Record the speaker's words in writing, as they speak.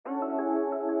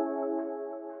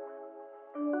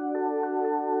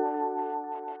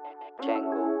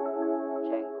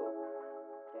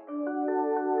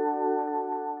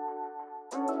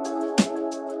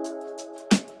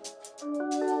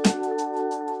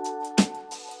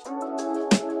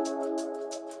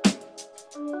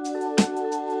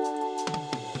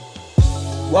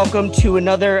Welcome to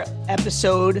another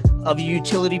episode of the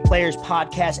Utility Players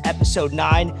Podcast, episode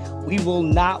 9. We will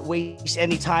not waste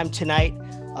any time tonight.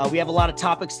 We have a lot of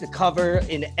topics to cover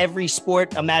in every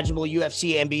sport imaginable: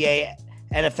 UFC, NBA,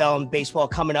 NFL, and baseball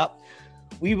coming up.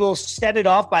 We will set it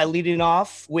off by leading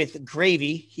off with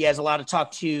Gravy. He has a lot to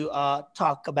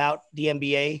talk about the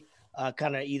NBA,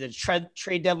 kind of either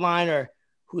trade deadline or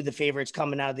who the favorites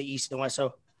coming out of the East and West.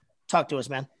 So talk to us,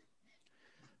 man.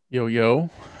 Yo.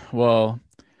 Well,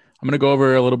 I'm going to go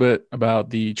over a little bit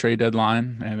about the trade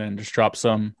deadline and then just drop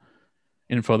some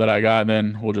info that I got. And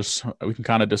then we can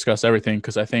kind of discuss everything,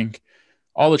 because I think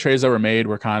all the trades that were made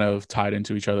were kind of tied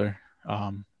into each other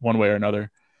one way or another.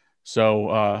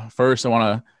 So first, I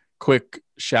want to quick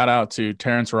shout out to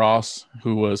Terrence Ross,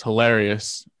 who was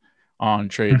hilarious on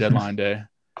trade deadline day.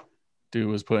 Dude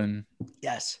was putting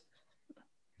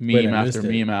meme after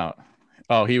meme out.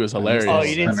 Oh, he was hilarious. Oh,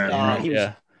 you didn't?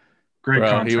 Yeah. Great bro,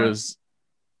 content. He was.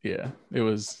 Yeah, it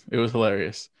was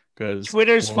hilarious because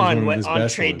Twitter's fun on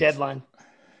trade deadline.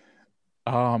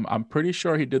 I'm pretty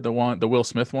sure he did the Will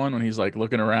Smith one when he's like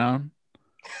looking around,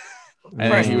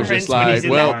 and he was just like,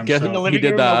 "Well, guess he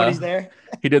did the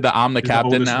he did the I'm the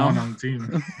captain now." On the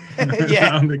team.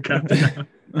 Yeah, I'm the captain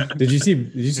now. Did you see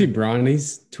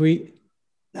Bronny's tweet?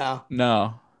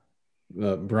 No.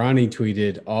 Bronny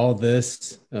tweeted all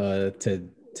this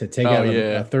to take out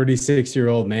a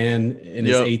 36-year-old man in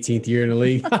his 18th year in the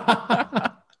league.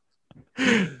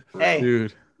 Hey,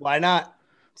 dude, why not?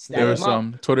 There was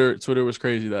some Twitter was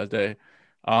crazy that day.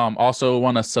 Also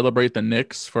want to celebrate the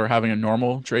Knicks for having a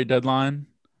normal trade deadline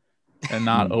and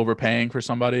not overpaying for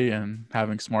somebody and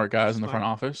having smart guys in the front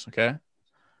office. Okay.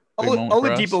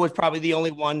 Oladipo was probably the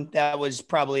only one that was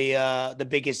probably the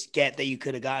biggest get that you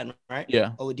could have gotten, right?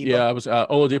 Yeah. Oladipo. Yeah, I was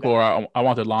Oladipo, or I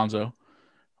wanted Lonzo.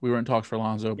 We were in talks for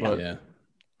Lonzo, but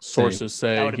sources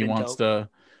say he wants to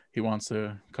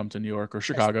come to New York or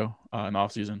Chicago in the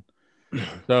offseason.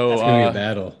 So it's gonna be a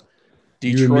battle.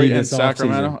 Detroit and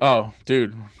Sacramento. Oh,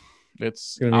 dude.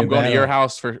 I'm going to your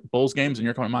house for Bulls games and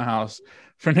you're coming to my house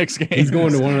for Knicks games. He's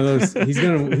going to one of those. He's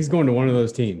going to one of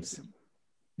those teams.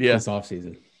 Yeah. This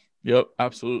offseason. Yep,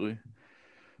 absolutely.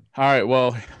 All right,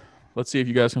 well, let's see if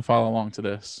you guys can follow along to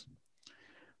this.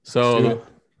 So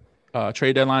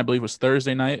trade deadline, I believe, was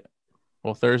Thursday night.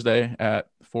 Well, Thursday at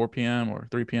 4 p.m. or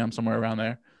 3 p.m., somewhere around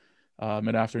there,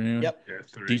 mid-afternoon. Yep.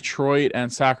 Yeah, Detroit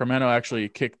and Sacramento actually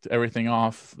kicked everything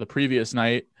off the previous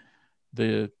night.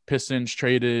 The Pistons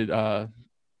traded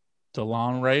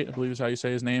DeLon Wright, I believe is how you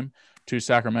say his name, to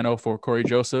Sacramento for Corey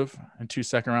Joseph and 2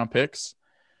 second-round picks.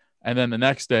 And then the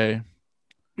next day,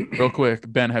 real quick,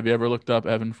 Ben, have you ever looked up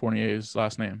Evan Fournier's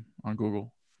last name on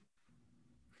Google?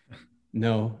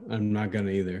 No, I'm not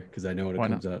gonna either, because I know what it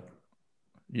comes up.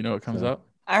 You know what comes up?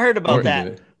 I heard about that.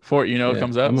 It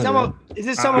comes up? Is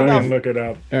this someone I look it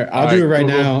up? All right, I'll do it right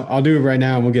now. I'll do it right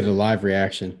now, and we'll get a live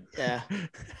reaction. Yeah.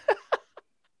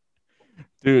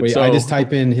 Dude, wait, I just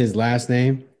type in his last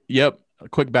name. Yep. A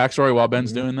quick backstory while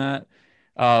Ben's doing that.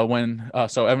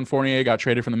 So Evan Fournier got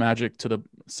traded from the Magic to the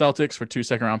Celtics for 2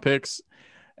 second-round picks,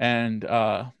 and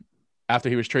after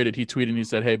he was traded, he tweeted and he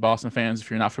said, "Hey, Boston fans, if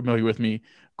you're not familiar with me,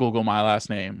 Google my last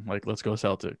name. Like, let's go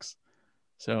Celtics."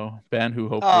 So Ben, who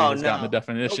hopefully has gotten the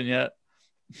definition yet.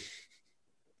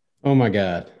 Oh my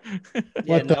God!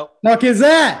 What the fuck is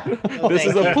that? This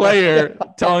is a player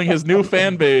telling his new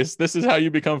fan base, "This is how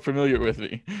you become familiar with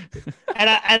me."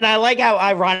 And I like how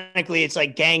ironically it's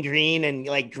like gangrene and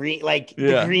like green,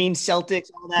 the green Celtics,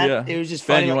 all that. Yeah. It was just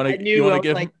Ben, funny. you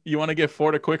want to give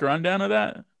Ford a quick rundown of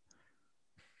that?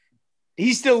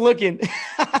 He's still looking.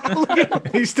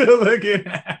 He's still looking.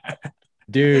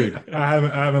 Dude, I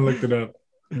haven't looked it up.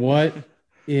 What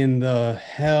in the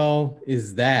hell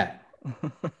is that?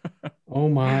 Oh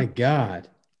my God.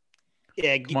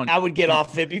 Yeah, I would get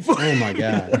off it before. Oh my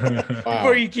God. Wow.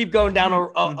 Before you keep going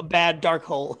down a bad dark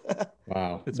hole.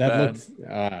 Wow. It's that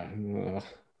bad. looks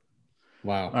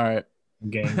wow. All right.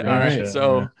 All right.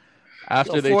 So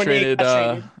after they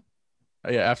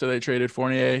traded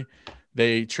Fournier,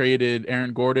 they traded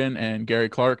Aaron Gordon and Gary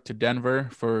Clark to Denver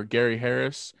for Gary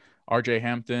Harris, RJ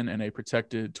Hampton, and a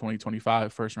protected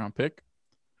 2025 first-round pick.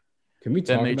 Can we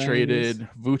talk Then they about traded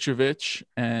Vucevic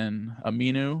and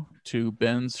Aminu to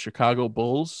Ben's Chicago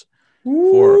Bulls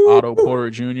for Otto Porter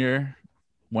Jr.,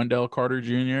 Wendell Carter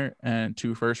Jr., and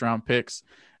 2 first-round picks.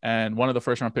 And one of the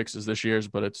first-round picks is this year's,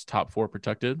 but it's top 4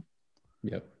 protected.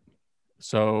 Yep.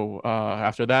 So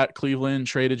after that, Cleveland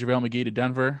traded JaVale McGee to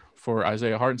Denver for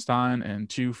Isaiah Hartenstein and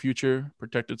 2 future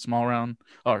protected second-round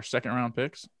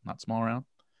picks, not small round.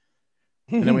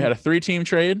 And then we had a 3-team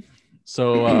trade.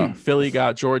 So Philly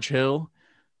got George Hill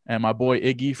and my boy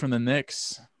Iggy from the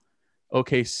Knicks.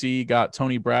 OKC got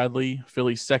Tony Bradley,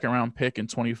 Philly's second-round pick in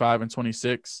 25 and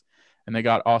 26, and they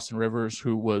got Austin Rivers,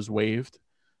 who was waived.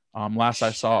 Last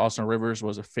I saw, Austin Rivers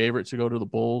was a favorite to go to the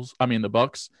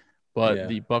Bucks, but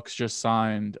the Bucks just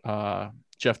signed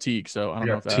Jeff Teague, so I don't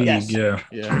know if that.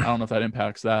 I don't know if that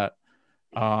impacts that.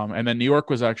 And then New York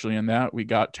was actually in that. We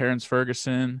got Terrence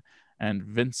Ferguson and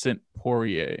Vincent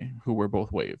Poirier, who were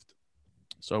both waived.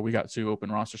 So we got 2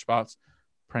 open roster spots.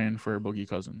 Praying for Boogie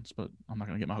Cousins, but I'm not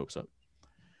going to get my hopes up.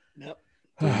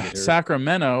 Yep.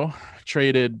 Sacramento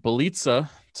traded Belitza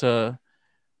to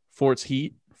Fort's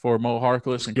Heat for Mo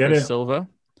Harkless and Chris Silva.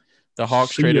 The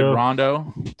Hawks traded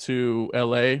Rondo to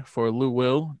LA for Lou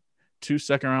Will, 2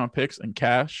 second-round picks and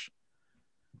cash.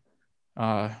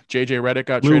 JJ Redick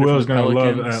got traded from the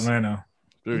Pelicans. Love Atlanta.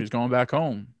 Dude, he's going back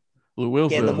home. Lou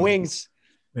Will's getting them wings.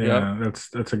 Yeah,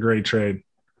 that's a great trade.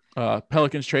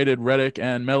 Pelicans traded Redick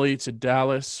and Melly to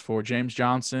Dallas for James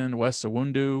Johnson, Wes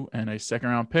Iwundu, and a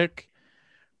second-round pick.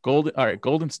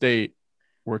 Golden State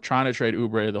were trying to trade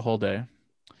Oubre the whole day,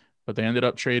 but they ended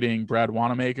up trading Brad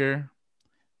Wanamaker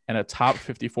and a top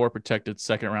 54 protected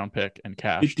second-round pick and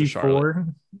cash 54? to Charlotte.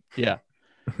 Yeah,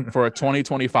 for a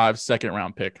 2025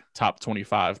 second-round pick, top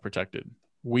 25 protected.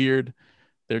 Weird.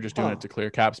 They're just doing it to clear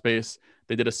cap space.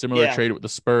 They did a similar trade with the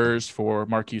Spurs for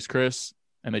Marquise Chris,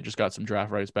 and they just got some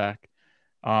draft rights back.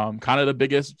 Kind of the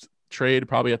biggest trade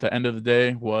probably at the end of the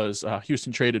day was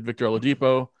Houston traded Victor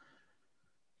Oladipo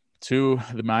to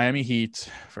the Miami Heat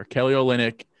for Kelly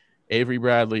Olynyk, Avery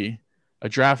Bradley, a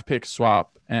draft pick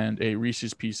swap, and a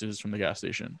Reese's Pieces from the gas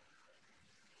station.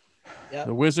 Yep.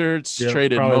 The Wizards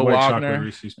traded Mo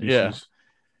Wagner.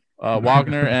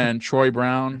 Wagner and Troy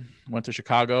Brown went to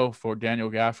Chicago for Daniel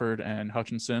Gafford and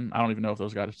Hutchinson. I don't even know if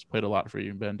those guys played a lot for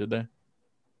you, Ben, did they?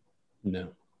 No.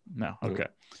 Okay.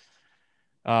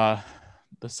 The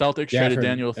Celtics traded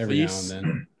Daniel Theis.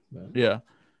 Yeah.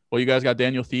 Well, you guys got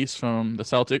Daniel Theis from the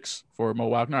Celtics for Mo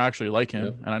Wagner. I actually like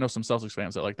him, and I know some Celtics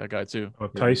fans that like that guy too.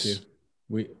 Tice.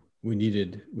 We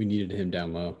needed him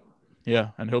down low. Yeah,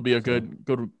 and he'll be a good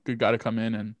guy to come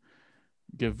in and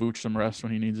give Vooch some rest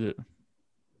when he needs it.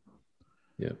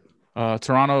 Yep.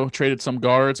 Toronto traded some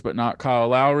guards, but not Kyle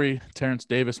Lowry. Terrence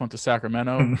Davis went to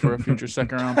Sacramento for a future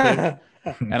second-round pick.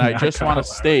 And I just want to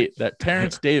state that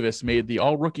Terrence Davis made the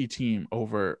all-rookie team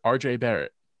over R.J.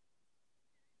 Barrett.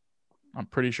 I'm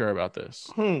pretty sure about this.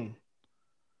 And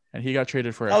he got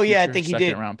traded for a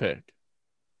second-round pick.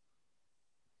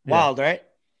 Wild, right?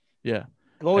 Yeah.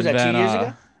 What was that, 2 years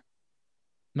ago?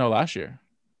 No, last year.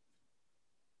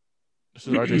 This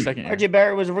is RJ's second year. RJ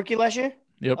Barrett was a rookie last year?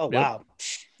 Yep. Oh, wow.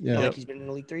 Yeah. Like he's been in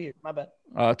the league 3 years. My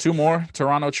bad. 2 more.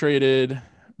 Toronto traded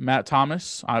Matt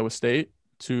Thomas, Iowa State,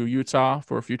 to Utah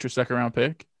for a future second-round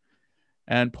pick.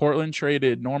 And Portland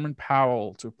traded Norman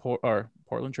Powell to Portland.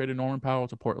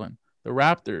 The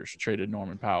Raptors traded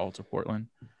Norman Powell to Portland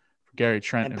for Gary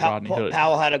Trent and Rodney Hood.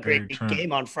 Powell had a great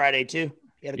game on Friday, too.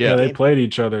 They played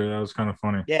each other. That was kind of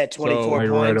funny. Yeah, 24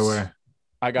 points. Right away.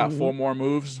 I got 4 more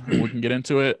moves. We can get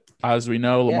into it. As we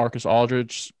know, LaMarcus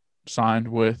Aldridge signed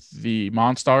with the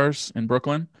Monstars in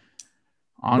Brooklyn.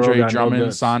 Andre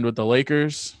Drummond signed with the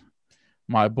Lakers.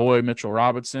 My boy Mitchell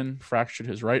Robinson fractured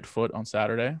his right foot on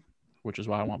Saturday, which is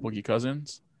why I want Boogie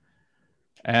Cousins.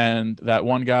 And that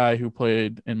one guy who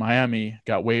played in Miami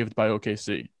got waived by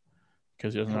OKC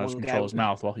because he doesn't know how to control his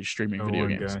mouth while he's streaming video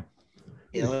games.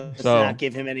 Yeah, let's not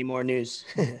give him any more news.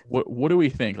 What do we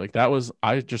think? Like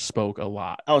I just spoke a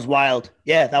lot. That was wild.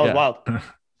 Yeah, that was wild.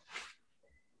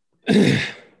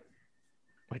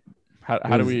 Like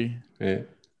how do we? Yeah.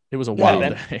 It was a wild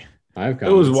day. It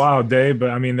was a wild day,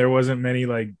 but I mean, there wasn't many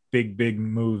like big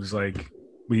moves like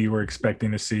we were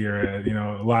expecting to see, or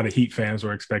a lot of Heat fans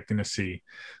were expecting to see.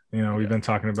 We've been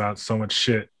talking about so much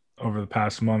shit over the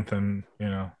past month, and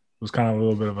it was kind of a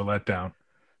little bit of a letdown.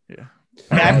 Yeah.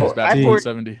 I've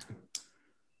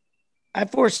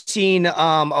foreseen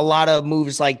a lot of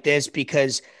moves like this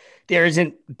because there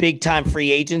isn't big time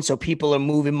free agents. So people are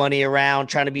moving money around,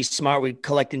 trying to be smart with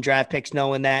collecting draft picks,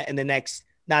 knowing that in the next,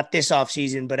 not this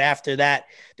offseason, but after that,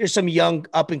 there's some young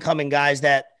up and coming guys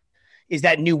that is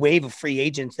that new wave of free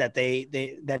agents that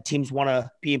that teams want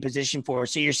to be in position for.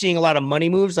 So you're seeing a lot of money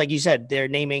moves. Like you said,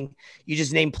 you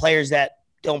just name players that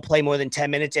don't play more than 10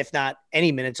 minutes, if not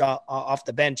any minutes off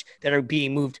the bench, that are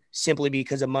being moved simply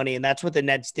because of money. And that's what the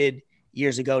Nets did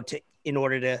years ago in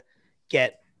order to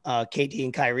get KD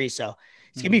and Kyrie. So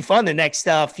it's going to be fun the next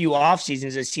few off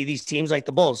seasons to see these teams like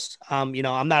the Bulls. I'm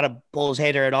not a Bulls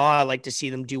hater at all. I like to see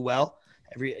them do well.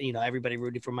 Everybody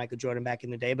rooted for Michael Jordan back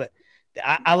in the day, but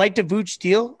I like the Vooch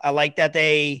deal. I like that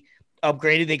they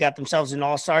upgraded. They got themselves an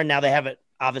all-star. Now they have it,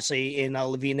 obviously, in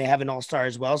Levine. They have an all-star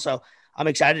as well. So I'm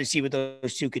excited to see what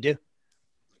those two could do.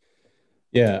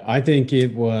 Yeah, I think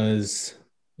it was,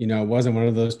 it wasn't one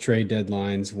of those trade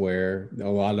deadlines where a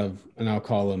lot of, and I'll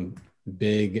call them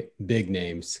big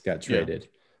names got traded.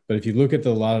 But if you look at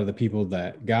a lot of the people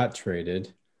that got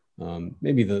traded,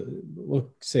 maybe we'll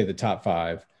say the top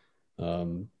five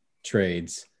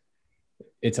trades,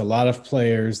 it's a lot of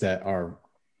players that are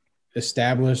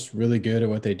established, really good at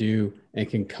what they do, and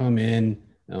can come in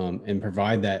and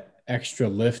provide that extra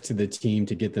lift to the team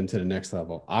to get them to the next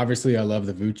level. Obviously, I love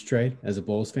the Vooch trade as a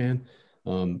Bulls fan.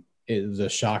 It was a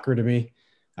shocker to me.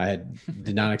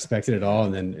 Did not expect it at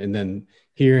all. And then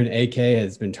here in AK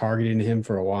has been targeting him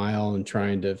for a while and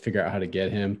trying to figure out how to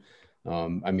get him.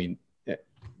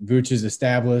 Vooch is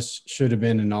established, should have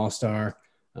been an all-star,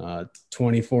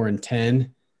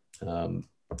 24-10.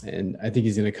 And I think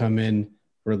he's going to come in,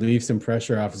 relieve some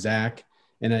pressure off Zach.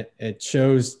 And it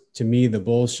shows to me, the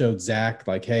Bulls showed Zach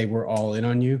like, hey, we're all in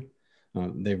on you.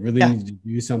 They really need to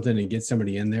do something and get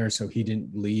somebody in there so he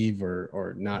didn't leave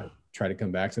or not try to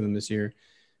come back to them this year.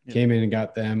 Yeah. Came in and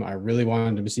got them. I really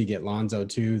wanted them to see get Lonzo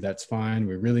too. That's fine.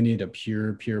 We really need a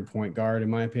pure point guard, in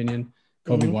my opinion.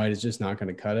 Kobe White is just not going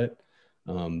to cut it.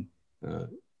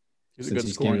 He's a good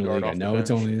scoring guard. I know it's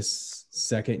only his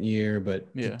second year,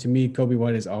 but to me, Kobe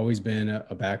White has always been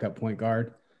a backup point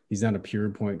guard. He's not a pure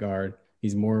point guard.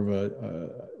 He's more of a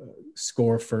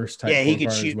score first type point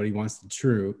guard is what he wants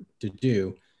to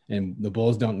do. And the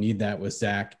Bulls don't need that with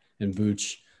Zach and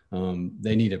Vooch.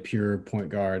 They need a pure point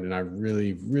guard. And I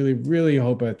really, really, really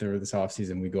hope that this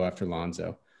offseason we go after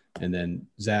Lonzo and then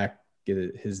Zach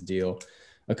get his deal.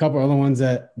 A couple other ones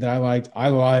that I liked. I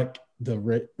like the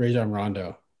Rajon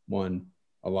Rondo one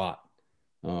a lot.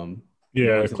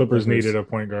 The Clippers needed a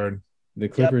point guard. The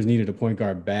Clippers needed a point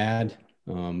guard bad.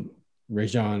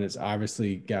 Rajon has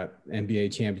obviously got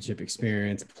NBA championship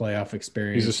experience, playoff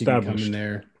experience. He's established. He can come in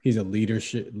there. He's a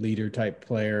leader type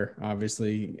player.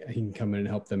 Obviously, he can come in and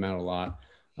help them out a lot.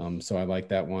 So I like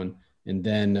that one. And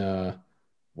then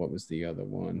what was the other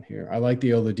one here? I like the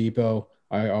Oladipo.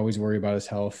 I always worry about his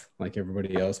health like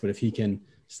everybody else, but if he can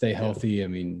stay healthy, I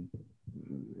mean,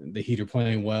 the Heat are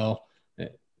playing well.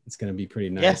 It's going to be pretty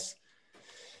nice.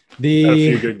 Yeah. Had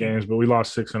a few good games, but we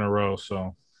lost 6 in a row,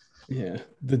 so. Yeah,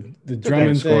 the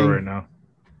Drummond thing right now.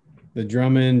 The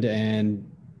Drummond and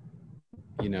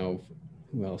who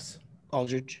else?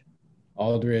 Aldridge,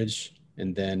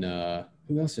 and then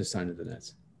who else just signed to the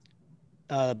Nets?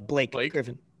 Blake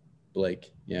Griffin.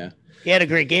 Blake, yeah. He had a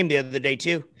great game the other day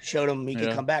too. Showed him he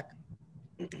could come back.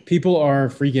 People are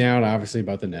freaking out, obviously,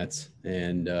 about the Nets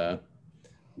and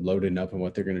loading up on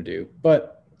what they're going to do.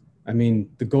 But I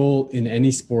mean, the goal in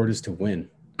any sport is to win,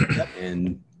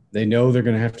 and they know they're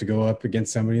going to have to go up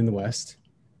against somebody in the West,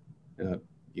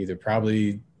 either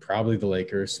probably the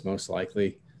Lakers, most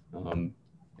likely, and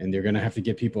they're going to have to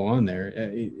get people on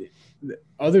there.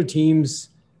 Other teams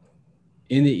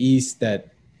in the East that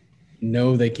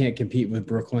know they can't compete with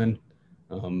Brooklyn,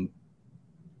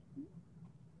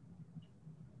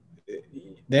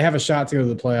 they have a shot to go to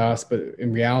the playoffs, but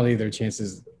in reality, their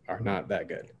chances are not that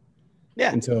good.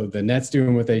 Yeah. And so the Nets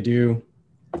doing what they do,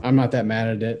 I'm not that mad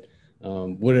at it.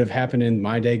 Would it have happened in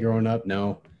my day growing up?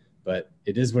 No, but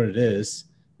it is what it is.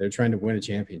 They're trying to win a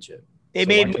championship.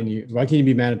 Why can you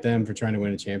be mad at them for trying to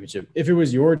win a championship? If it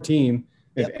was your team,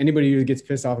 if anybody who gets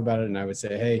pissed off about it, and I would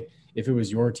say, hey, if it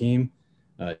was your team,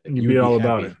 you'd be all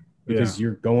about it because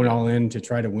you're going all in to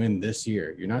try to win this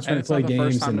year. You're not trying to play games. It's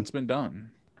the first time it's been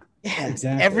done. Yeah,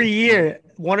 exactly. Every year,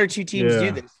 one or two teams do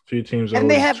this. A few teams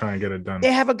always try and get it done.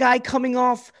 They have a guy coming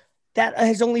off that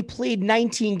has only played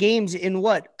 19 games in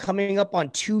coming up on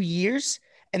 2 years.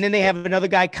 And then they have another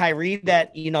guy, Kyrie,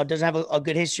 that, doesn't have a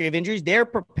good history of injuries. They're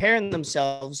preparing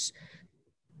themselves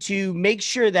to make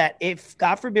sure that if,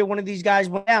 God forbid, one of these guys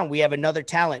went down, we have another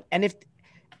talent.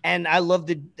 And I love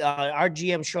our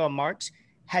GM, Sean Marks,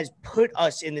 has put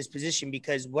us in this position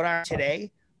because what are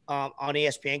today on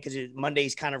ESPN, because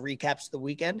Mondays kind of recaps the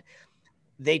weekend,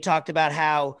 they talked about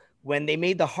how when they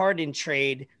made the Harden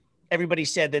trade, everybody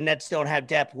said the Nets don't have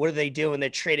depth. What are they doing? They're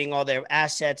trading all their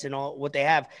assets and all what they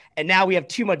have. And now we have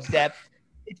too much depth.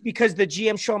 It's because the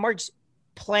GM, Sean Marks,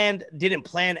 didn't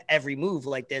plan every move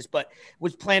like this, but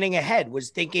was planning ahead, was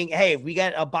thinking, hey, if we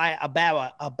got a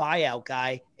buyout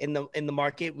guy in the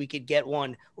market, we could get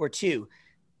one or two.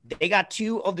 They got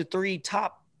 2 of the 3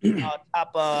 top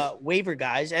waiver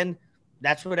guys, and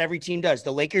that's what every team does.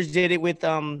 The Lakers did it with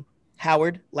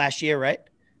Howard last year, right?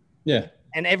 Yeah.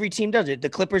 And every team does it. The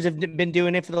Clippers have been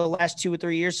doing it for the last 2 or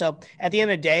 3 years. So at the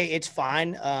end of the day, it's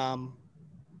fine.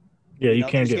 You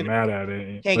can't get mad at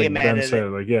it. Can't get mad at it.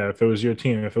 If it was your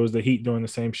team, if it was the Heat doing the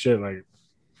same shit, I'd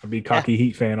be cocky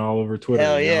Heat fan all over Twitter.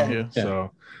 Hell yeah.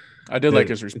 So I did like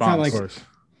his response.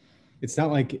 it's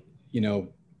not like,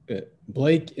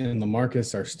 Blake and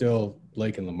LaMarcus are still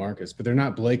Blake and LaMarcus, but they're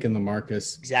not Blake and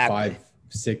LaMarcus Exactly. 5,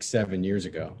 6, 7 years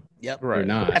ago. Yep. Right. They're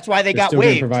not. That's why they They're got still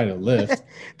gonna waived. provide a lift.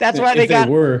 That's why If they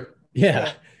were,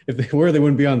 if they were, they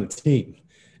wouldn't be on the team.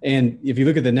 And if you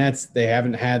look at the Nets, they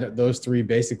haven't had those three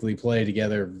basically play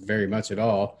together very much at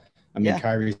all. I mean,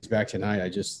 Kyrie's back tonight. I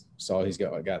just saw he's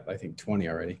got I think 20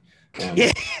 already.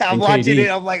 I'm watching it.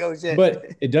 I'm like, oh shit. But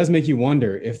it does make you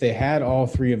wonder if they had all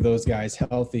three of those guys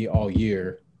healthy all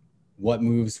year, what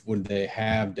moves would they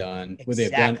have done? Would they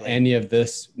have done any of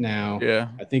this now? Yeah.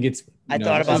 I think it's, I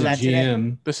thought about that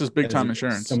GM. This is big time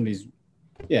insurance. Somebody's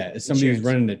who's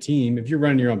running a team. If you're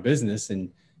running your own business and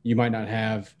you might not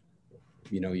have,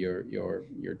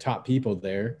 your top people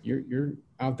there, you're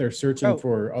out there searching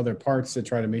for other parts to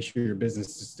try to make sure your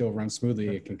business is still run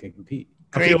smoothly and can compete.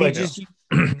 Gravy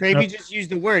just used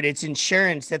the word. It's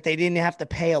insurance that they didn't have to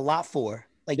pay a lot for.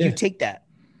 Like you take that.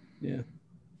 Yeah.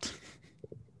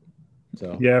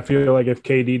 So yeah, I feel like if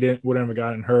KD wouldn't have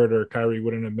gotten hurt or Kyrie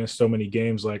wouldn't have missed so many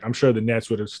games, like I'm sure the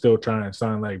Nets would have still trying to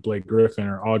sign like Blake Griffin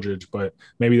or Aldridge, but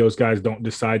maybe those guys don't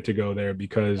decide to go there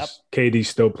because KD's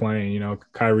still playing.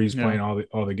 Kyrie's playing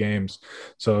all the games.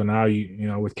 So now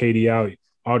with KD out,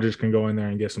 Aldridge can go in there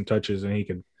and get some touches, and he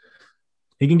can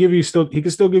still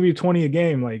give you 20 a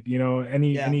game. Like,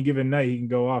 any given night he can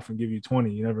go off and give you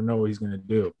 20. You never know what he's going to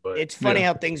do. But it's funny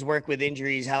how things work with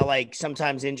injuries, how like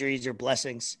sometimes injuries are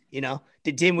blessings,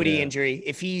 the Dinwiddie injury,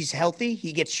 if he's healthy,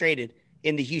 he gets traded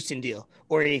in the Houston deal,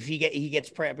 or if he gets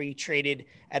probably traded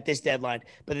at this deadline.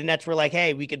 But the Nets were like,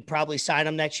 hey, we could probably sign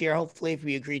him next year, hopefully, if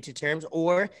we agree to terms,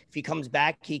 or if he comes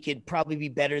back, he could probably be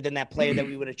better than that player that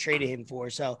we would have traded him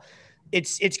for. So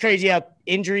it's crazy how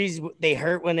injuries, they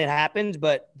hurt when it happens,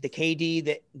 but the KD,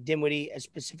 the Dinwiddie, as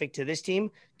specific to this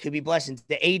team, could be blessings.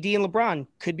 The AD and LeBron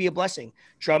could be a blessing.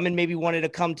 Drummond maybe wanted to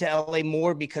come to LA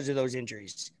more because of those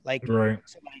injuries, like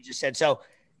somebody just said. So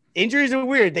injuries are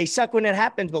weird. They suck when it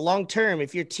happens, but long term,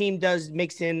 if your team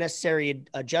makes the necessary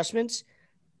adjustments,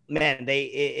 man,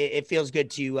 it feels good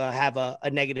to have a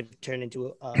negative turn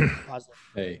into a positive.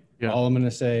 Hey, all I'm going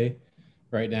to say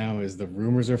right now is the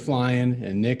rumors are flying,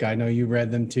 and Nick, I know you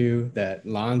read them too, that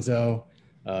Lonzo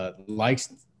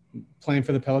likes playing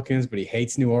for the Pelicans, but he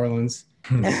hates New Orleans.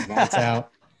 He wants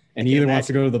out, and he either wants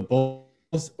to go to the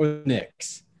Bulls or the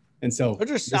Knicks. And so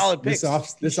those are solid picks.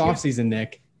 This offseason,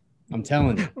 Nick, I'm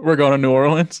telling you. We're going to New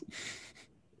Orleans?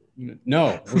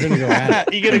 No, we're going to go at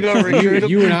it. You're going to go recruit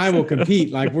you and I will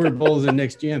compete like we're Bulls and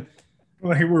Knicks GM.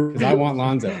 Because I want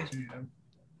Lonzo.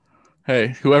 Hey,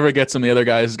 whoever gets him, the other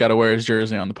guy's got to wear his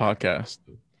jersey on the podcast.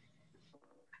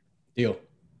 Deal.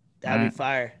 That'd be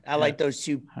fire. I like those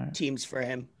two teams for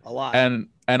him a lot. And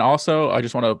also, I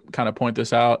just want to kind of point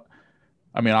this out.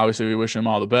 I mean, obviously, we wish him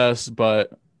all the best,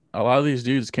 but a lot of these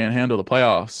dudes can't handle the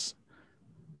playoffs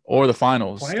or the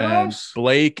finals. And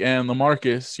Blake and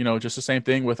LaMarcus, just the same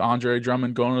thing with Andre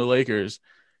Drummond going to the Lakers.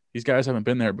 These guys haven't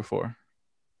been there before.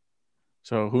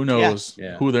 So who knows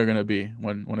who they're going to be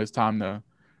when it's time to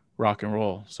rock and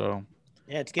roll. So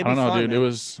it's I don't know, dude. Man. It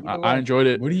was I enjoyed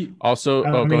it. What do you also?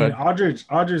 I mean, go ahead. Aldridge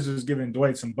was giving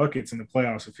Dwight some buckets in the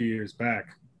playoffs a few years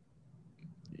back.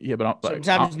 Yeah, but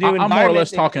I'm more or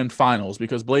less talking finals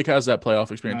because Blake has that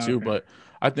playoff experience too. But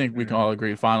I think we can all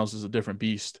agree finals is a different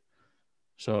beast.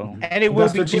 So and it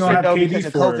will be different though because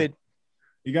of COVID.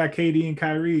 You got KD and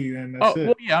Kyrie, and that's it.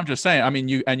 Well, yeah, I'm just saying. I mean,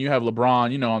 you have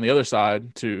LeBron, on the other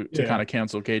side to kind of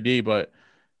cancel KD, but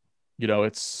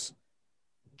it's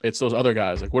those other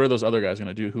guys. Like, what are those other guys going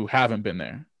to do who haven't been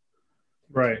there?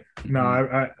 Right.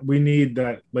 No, we need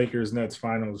that Lakers Nets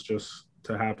finals just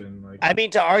to happen. Like, I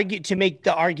mean, to make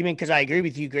the argument, because I agree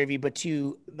with you, Gravy, but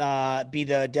to be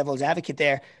the devil's advocate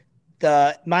there,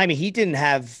 the Miami Heat didn't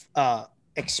have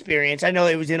experience. I know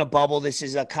it was in a bubble. This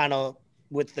is a kind of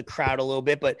with the crowd a little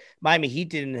bit, but Miami Heat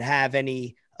didn't have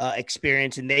any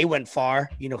experience, and they went far.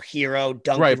 Hero,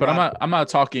 Duncan. Right, but I'm not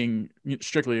talking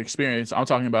strictly experience. I'm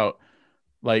talking about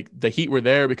like the Heat were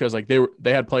there because like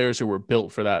they had players who were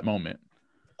built for that moment.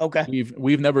 Okay,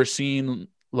 we've never seen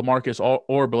LaMarcus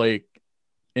or Blake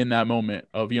in that moment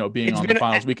of being on the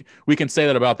finals. We can say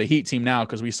that about the Heat team now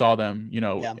because we saw them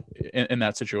in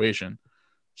that situation.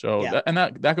 So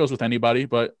that goes with anybody,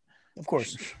 but of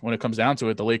course when it comes down to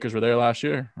it, the Lakers were there last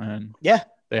year, and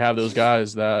they have those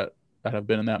guys that have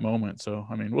been in that moment. So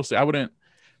I mean, we'll see. I wouldn't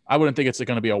think it's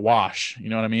going to be a wash. You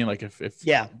know what I mean? Like if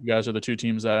you guys are the two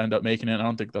teams that end up making it, I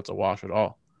don't think that's a wash at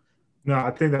all. No,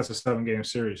 I think that's a 7-game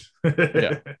series.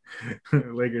 Yeah.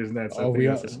 Lakers Nets.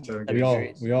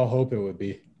 We all hope it would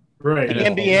be. Right. The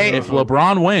NBA. If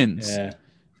LeBron wins,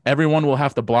 everyone will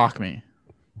have to block me.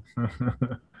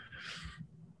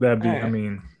 That'd be, I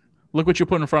mean, Look what you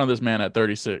put in front of this man at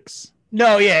 36.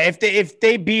 No, yeah. If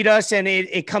they beat us and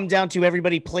it comes down to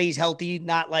everybody plays healthy,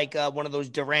 not like one of those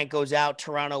Durant goes out,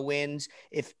 Toronto wins.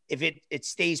 If it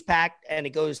stays packed and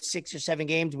it goes 6 or 7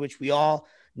 games, which we all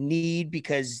need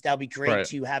because that'll be great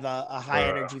to have a high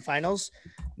energy finals.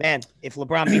 Man, if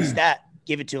LeBron beats that,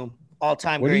 give it to him. All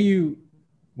time great.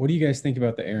 What do you guys think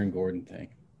about the Aaron Gordon thing?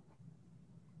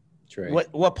 Trey.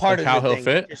 What part like of how the he'll thing?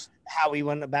 fit? Just how he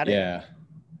went about it? Yeah.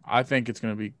 I think it's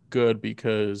going to be good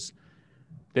because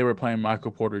they were playing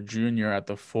Michael Porter Jr. at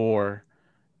the 4,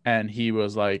 and he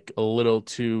was like a little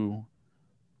too.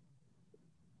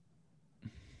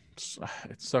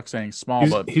 It sucks saying small,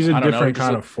 but he's a I don't different know.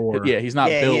 kind of 4. Yeah, he's not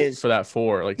built for that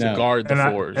 4, like to guard the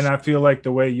 4s. And I feel like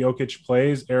the way Jokic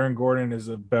plays, Aaron Gordon is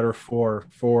a better 4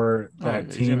 for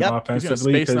that team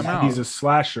offensively because he's a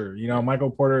slasher. You know,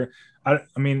 Michael Porter. I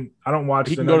mean, I don't watch.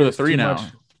 He can go to the 3 now.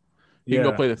 Much. He can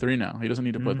go play the 3 now. He doesn't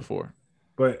need to play the 4.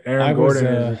 But Aaron Gordon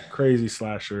is a crazy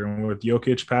slasher, and with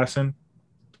Jokic passing,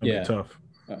 it'll be tough.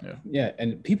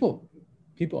 And people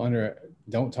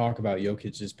don't talk about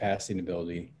Jokic's passing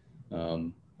ability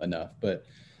enough. But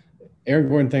Aaron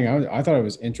Gordon thing, I thought it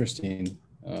was interesting.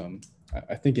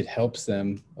 I think it helps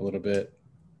them a little bit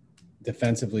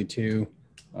defensively too.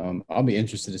 I'll be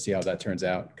interested to see how that turns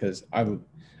out because I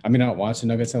don't watch the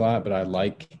Nuggets a lot, but I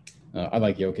like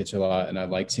Jokic a lot, and I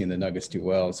like seeing the Nuggets do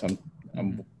well. So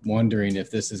I'm wondering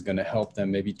if this is going to help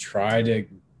them maybe try to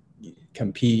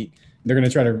compete. They're going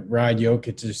to try to ride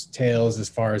Jokic's tails as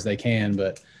far as they can,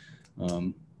 but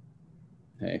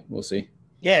hey, we'll see.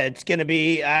 Yeah, it's going to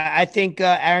be. I think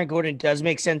Aaron Gordon does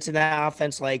make sense in that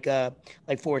offense, like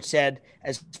Ford said,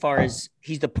 as far as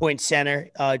he's the point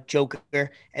center, Joker,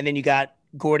 and then you got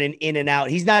Gordon in and out.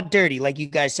 He's not dirty, like you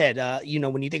guys said.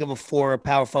 When you think of a 4 or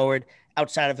power forward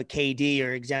outside of a KD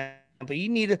or example, you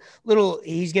need a little.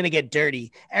 He's going to get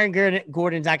dirty. Aaron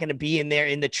Gordon's not going to be in there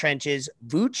in the trenches.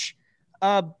 Vooch,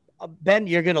 Ben,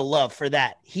 you're going to love for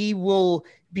that. He will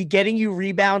be getting you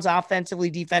rebounds offensively,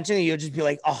 defensively. You'll just be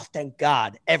like, oh, thank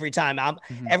God. Every time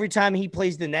every time he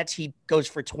plays the Nets, he goes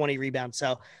for 20 rebounds.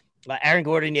 So Aaron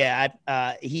Gordon,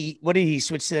 what did he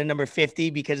switch to the number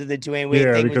 50 because of the Dwayne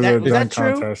Wade thing? Was that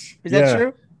true? Contest. Is that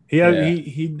true?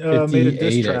 He made a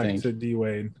diss track to D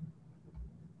Wade.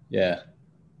 Yeah.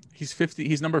 He's 50.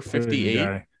 He's number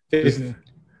 58. 50.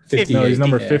 No, he's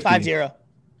number 50. 5-0.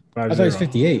 I thought he was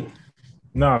 58.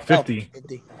 No, 50.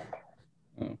 50.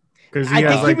 Because he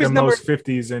has like the most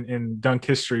 50s in dunk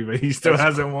history, but he still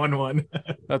hasn't won one.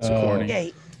 That's corny. Yeah,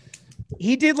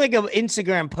 he did like an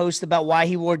Instagram post about why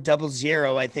he wore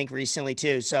 00, I think, recently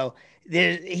too. So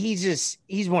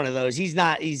he's one of those. He's a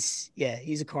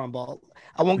cornball.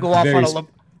 I won't go off on a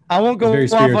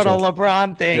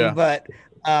LeBron thing, but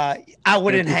I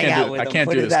wouldn't hang out with him. I can't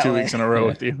do this 2 weeks in a row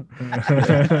with you.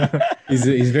 He's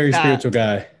a very spiritual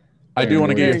guy. I do want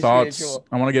to get your thoughts. Spiritual.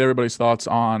 I want to get everybody's thoughts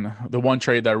on the one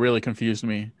trade that really confused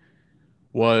me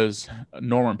was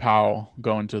Norman Powell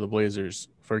going to the Blazers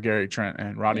for Gary Trent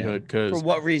and Rodney Hood. For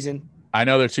what reason? I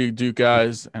know they're 2 Duke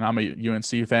guys, and I'm a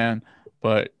UNC fan,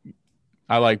 but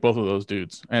I like both of those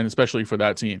dudes, and especially for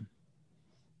that team.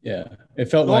 Yeah, it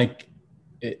felt like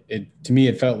to me.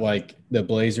 It felt like the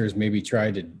Blazers maybe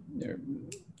tried to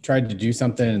do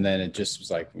something, and then it just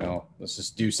was like, no, let's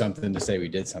just do something to say we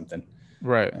did something.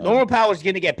 Right. Norman Powell is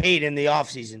going to get paid in the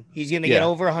offseason. He's going to get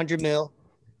over $100 million.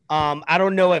 I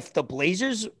don't know if the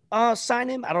Blazers sign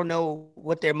him. I don't know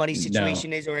what their money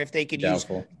situation is, or if they could use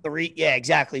 3. Yeah,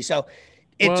 exactly. So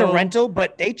it's a rental,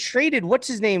 but they traded what's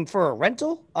his name for a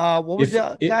rental. What was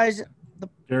guys?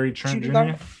 Gary Trent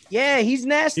Jr.? Yeah, he's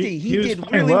nasty. He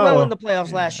did really well in the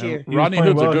playoffs last year. Rodney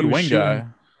Hood's a good wing guy.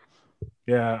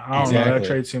 Yeah, I don't know. That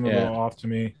trade seemed a little off to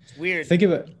me. It's weird. Think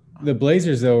about the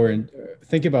Blazers, though.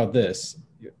 Think about this.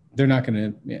 They're not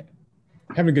going to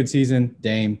have a good season.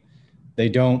 Dame, they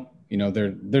don't.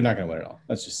 They're not going to win it all.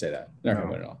 Let's just say that they're not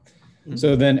going to win it all. Mm-hmm.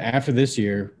 So then after this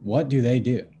year, what do they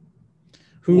do?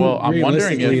 I'm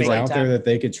wondering if is out there that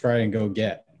they could try and go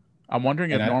get. I'm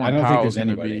wondering if Norman Powell is going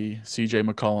to be CJ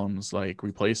McCollum's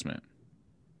replacement.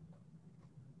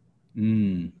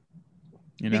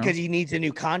 Because he needs a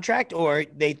new contract, or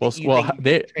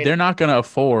they're not going to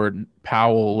afford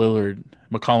Powell, Lillard,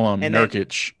 McCollum, and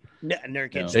Nurkic.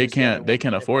 Nurkic. They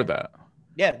can't afford that.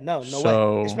 Yeah, no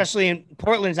way. Especially in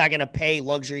Portland's not going to pay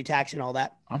luxury tax and all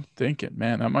that. I'm thinking,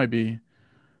 man, that might be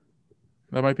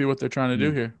what they're trying to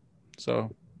do here.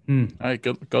 So, all right,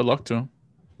 good luck to them.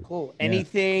 Cool.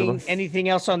 Anything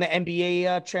else on the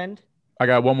NBA trend? I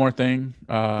got one more thing.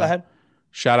 Go ahead.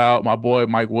 Shout out my boy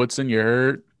Mike Woodson. You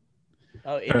heard?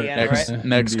 Oh, Indiana, right?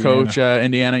 Next coach at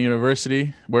Indiana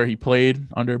University, where he played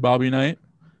under Bobby Knight.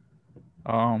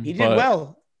 He did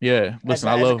well. Yeah, listen,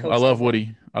 as a I coach love level.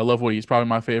 Woody. I love Woody. He's probably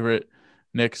my favorite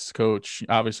Knicks coach.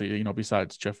 Obviously,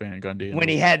 besides Jeff Van Gundy. When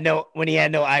he had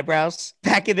no eyebrows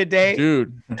back in the day.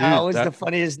 Dude, That was the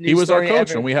funniest he news was our story coach,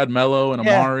 ever. and we had Melo and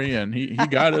Yeah. Amari, and he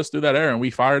got us through that era, and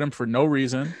we fired him for no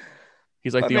reason.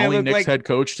 He's like My the man only looked Knicks like- head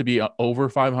coach to be over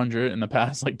 500 in the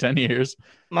past 10 years.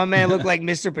 My man looked like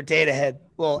Mr. Potato Head.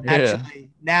 Well, Yeah.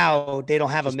 actually, now they don't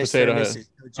have Just a Mr. Potato and Head. Mrs.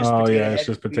 So just Oh, Potato yeah, Head. it's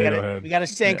just Potato Head. We gotta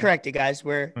stand Yeah. corrected, guys.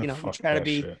 We're we Fuck try to that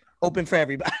be shit. open for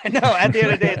everybody. No, at the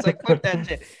end of the day, it's like fuck that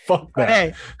shit. Fuck But that.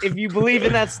 hey, if you believe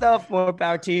in that stuff, more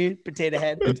power to you, Potato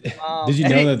Head. Did you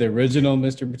know that the original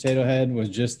Mr. Potato Head was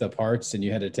just the parts, and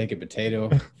you had to take a potato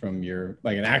from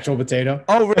an actual potato?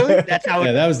 Oh, really? That's how.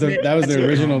 Yeah, that was the That's it.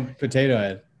 original potato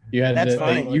head. You had That's to,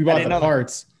 funny. you I bought didn't the know that.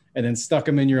 parts and then stuck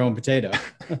them in your own potato.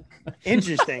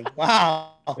 Interesting.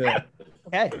 Wow. Yeah.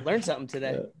 Okay, learned something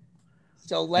today.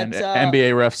 So And let's.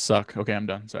 NBA refs suck. Okay, I'm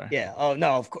done. Sorry. Yeah. Oh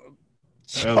no. Of course.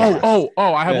 Oh!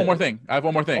 I have Yeah. one more thing.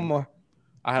 One more.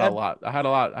 I had a lot. I had a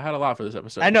lot for this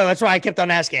episode. I know. That's why I kept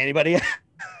on asking anybody.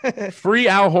 Free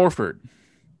Al Horford.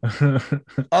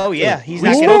 Oh yeah, he's We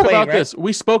not going spoke to play. about Right? this.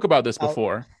 We spoke about this Al-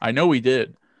 before. I know we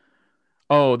did.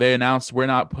 Oh, they announced we're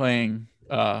not playing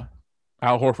Al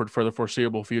Horford for the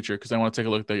foreseeable future because they want to take a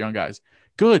look at the young guys.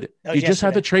 Good. That He was just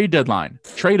had the yesterday. trade deadline.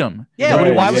 Trade him. Yeah.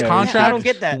 Right, Why yeah, was yeah. contract? I don't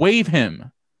get that. Waive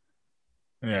him.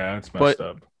 Yeah, that's messed But-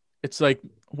 up. It's like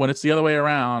when it's the other way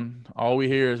around, all we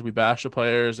hear is we bash the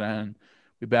players and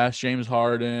we bash James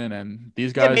Harden and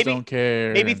these guys maybe- don't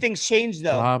care. Maybe and things change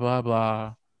though. blah blah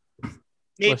blah.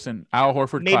 Maybe- Listen, Al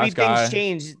Horford, Maybe class things guy.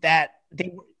 change that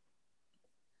they.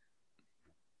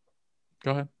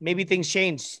 Go ahead. Maybe things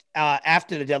changed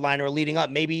after the deadline or leading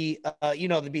up. Maybe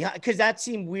the behind, because that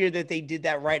seemed weird that they did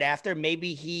that right after.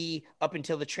 Maybe he up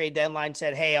until the trade deadline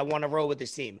said, "Hey, I want to roll with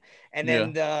this team," and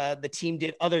then the team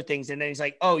did other things, and then he's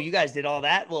like, "Oh, you guys did all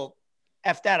that? Well,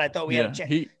 f that. I thought we had a chance."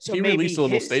 He So he maybe released a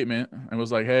little his- statement and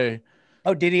was like, "Hey,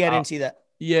 Oh, did he? I didn't see that.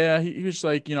 yeah." He was just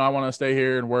like, I want to stay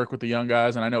here and work with the young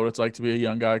guys, and I know what it's like to be a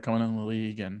young guy coming in the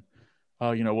league, and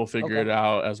we'll figure Okay. it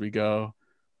out as we go.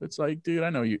 It's like, dude,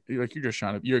 I know you're just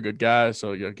you're a good guy,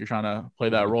 so you're trying to play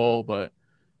that role, but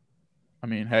I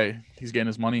mean, hey, he's getting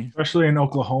his money, Especially in I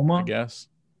Oklahoma guess.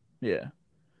 Yeah.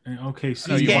 and I know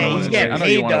OKC. He's getting I know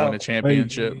you paid, want to though. win a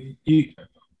championship.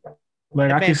 Like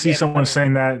That I can man's see getting someone money.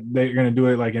 saying that they're gonna do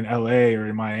it like in LA or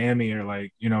in Miami or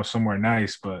like somewhere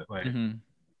nice, but like Mhm.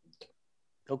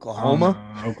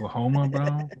 Oklahoma. Oklahoma,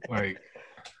 bro. Like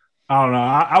I don't know.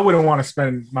 I wouldn't want to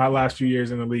spend my last few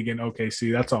years in the league in OKC.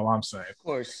 That's all I'm saying. Of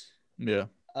course. Yeah.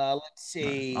 Let's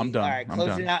see. I'm done. All right, I'm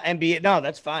closing done. out NBA. No,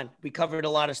 that's fine. We covered a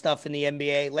lot of stuff in the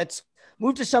NBA. Let's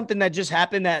move to something that just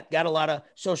happened that got a lot of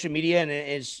social media and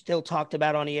is still talked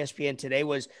about on ESPN today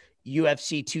was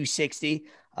UFC 260.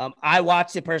 I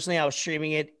watched it personally. I was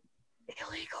streaming it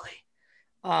illegally.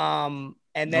 And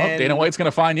then Dana White's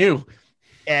gonna find you.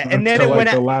 yeah, and then To, it like, went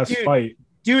the out. last fight.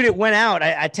 Dude, it went out.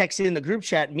 I texted in the group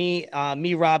chat. Me,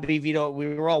 Robbie, Vito,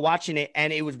 we were all watching it,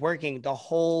 and it was working the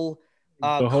whole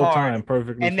The whole card. time,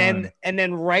 perfectly And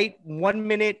then right 1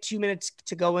 minute, 2 minutes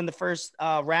to go in the first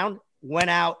round, went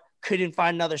out, couldn't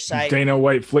find another site. Dana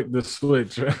White flicked the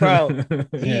switch. Bro,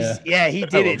 Yeah. he I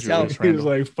did love it. So, Julius he was Randle.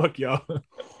 like, "Fuck y'all."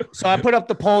 so I put up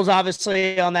the polls.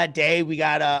 Obviously, on that day, we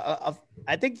got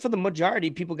I think for the majority,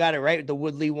 people got it right. The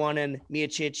Woodley one and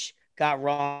Miocic got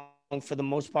wrong for the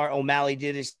most part. O'Malley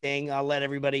did his thing. I'll let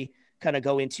everybody kind of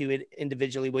go into it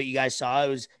individually. What you guys saw, it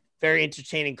was very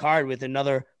entertaining card with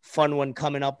another fun one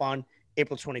coming up on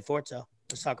April 24th. So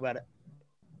let's talk about it.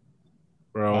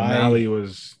 Bro, O'Malley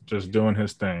was just doing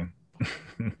his thing.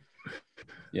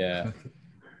 Yeah.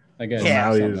 I guess Yeah.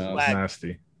 O'Malley something is else. Whack.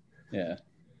 nasty. Yeah.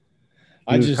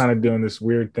 He was kind of doing this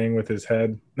weird thing with his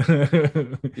head.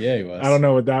 Yeah, he was. I don't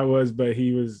know what that was, but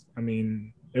he was. I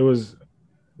mean, it was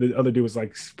the other dude was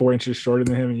like 4 inches shorter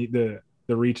than him, and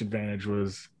the reach advantage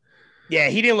was. Yeah,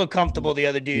 he didn't look comfortable. The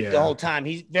other dude the Yeah. whole time.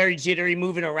 He's very jittery,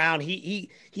 moving around. He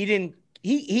didn't.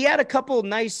 He had a couple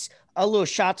nice little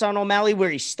shots on O'Malley where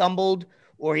he stumbled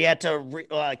or he had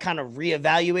to kind of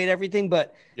reevaluate everything.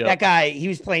 But Yep. that guy, he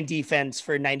was playing defense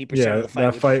for 90% Yeah, of the fight. that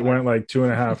which is fight fine. went like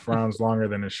 2.5 rounds longer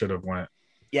than it should have went.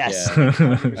 Yes. Yeah,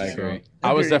 I I agree.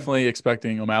 I was Agreed. definitely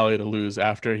expecting O'Malley to lose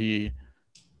after he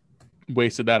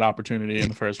wasted that opportunity in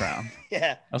the first round.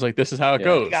 Yeah. I was like, this is how it Yeah.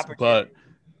 goes. Big opportunity. But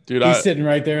dude, He's sitting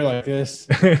right there like this.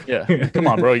 yeah, come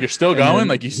on, bro. You're still And going? then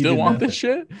Like you he still did want nothing. this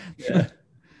shit? Yeah.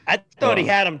 I thought he Oh.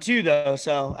 had him too, though,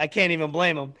 so I can't even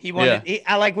blame him. He wanted. Yeah.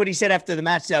 I like what he said after the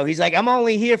match, though. He's like, "I'm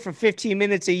only here for 15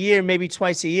 minutes a year, maybe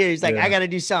twice a year." He's like, Yeah. "I got to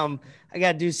do something. I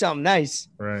got to do something nice."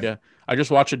 Right. Yeah. I just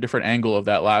watched a different angle of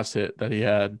that last hit that he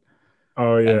had.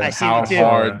 Oh yeah, I And seen how it too.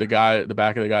 hard the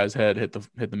back of the guy's head hit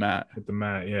the mat. Hit the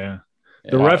mat. Yeah.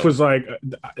 Yeah. The ref was like,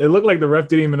 it looked like the ref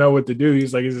didn't even know what to do.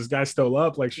 He's like, is this guy still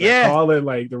up? Like, should I call it?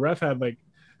 Like, the ref had like,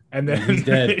 and then he's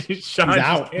dead. Sean He's just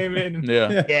out. came in.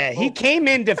 Yeah. Yeah, he came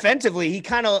in defensively. He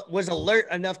kind of was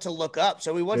alert enough to look up,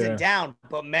 so he wasn't down.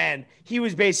 But man, he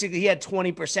had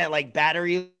 20% like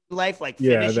battery life, like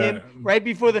finish him right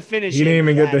before the finish. He didn't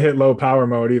even get to hit low power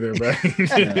mode either, bro.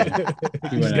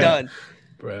 He's done.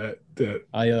 But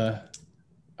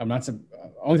I'm not.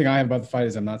 Only thing I have about the fight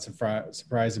is I'm not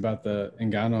surprised about the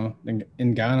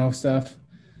Ngannou stuff.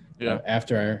 Yeah.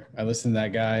 After I listened to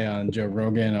that guy on Joe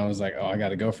Rogan, I was like, oh, I got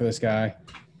to go for this guy.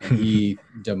 And he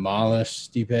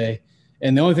demolished Stipe.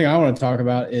 And the only thing I want to talk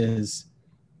about is,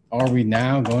 are we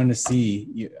now going to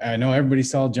see? I know everybody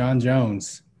saw John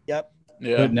Jones. Yep.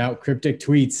 Yeah. Putting out cryptic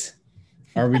tweets.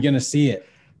 Are we going to see it?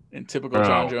 In typical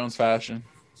John Jones fashion.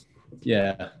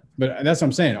 Yeah. But that's what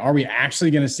I'm saying. Are we actually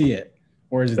going to see it?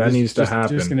 Or is it that needs to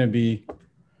happen? Just going to be?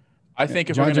 I think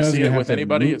if John we're going to see it have with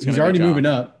anybody, it's going to be he's already John. moving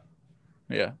up.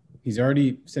 Yeah. He's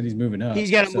already said he's moving up.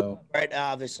 He's got to move right,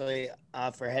 obviously,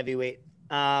 for heavyweight.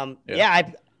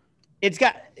 It's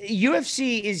got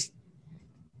UFC is.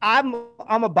 I'm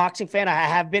a boxing fan. I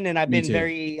have been, and I've been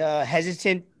very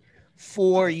hesitant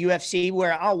for UFC,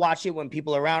 where I'll watch it when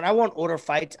people are around. I won't order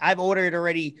fights. I've ordered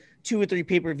already 2 or 3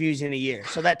 pay-per-views in a year,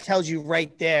 so that tells you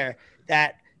right there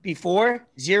that before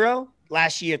 0.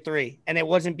 Last year 3, and it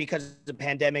wasn't because of the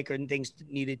pandemic or things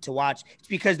needed to watch. It's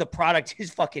because the product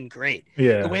is fucking great.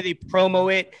 Yeah, the way they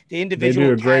promo it, the individual.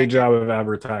 They do a great job of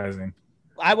advertising.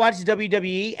 I watch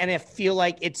WWE, and I feel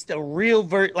like it's the real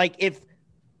like if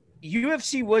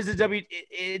UFC was the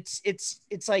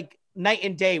it's like night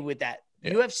and day with that.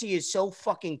 Yeah. UFC is so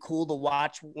fucking cool to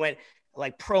watch when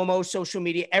like promo, social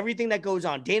media, everything that goes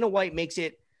on. Dana White makes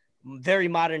it very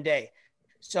modern day.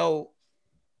 So.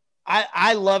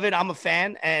 I love it. I'm a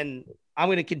fan, and I'm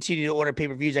going to continue to order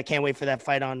pay-per-views. I can't wait for that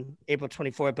fight on April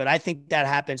 24th, but I think that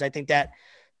happens. I think that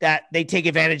they take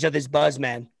advantage of this buzz,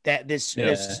 man, that this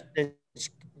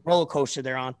roller coaster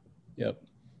they're on. Yep.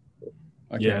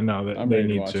 Okay. Yeah, no, they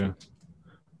need to.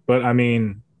 But, I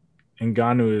mean,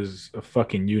 Ngannou is a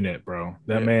fucking unit, bro.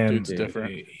 That man, dude's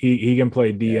different. He can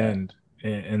play D-end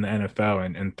in the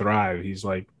NFL and thrive. He's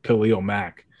like Khalil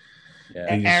Mack.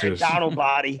 Yeah. Aaron Donald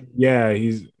body. Yeah,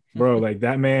 he's – bro, like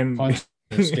that man punches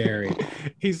are scary.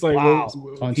 He's like, wow.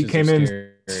 He came in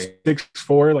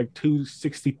 6'4", like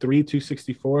 263,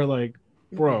 264. Like,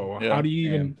 bro, how do you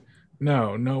even?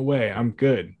 No way. I'm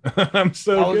good. I'm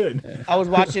good. I was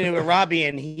watching it with Robbie,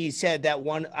 and he said that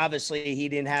one. Obviously, he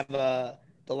didn't have the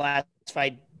last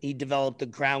fight. He developed the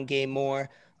ground game more.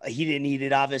 He didn't need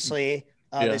it, obviously,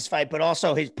 this fight, but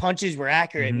also his punches were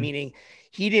accurate, meaning.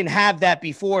 He didn't have that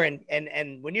before, and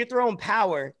when you're throwing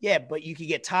power, but you could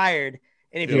get tired,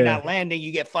 and if you're not landing,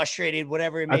 you get frustrated.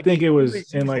 Whatever it may be. I think it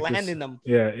was in like landing them.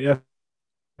 Yeah.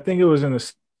 I think it was in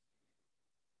the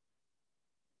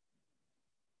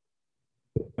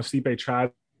Stipe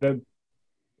tried the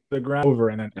ground over,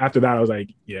 and then after that, I was like,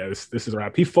 yeah, this is a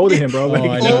wrap. He folded him, bro. Like,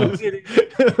 I know.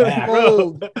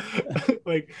 bro,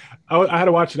 like I had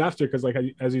to watch it after because, like,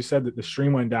 as you said, that the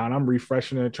stream went down. I'm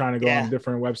refreshing it, trying to go on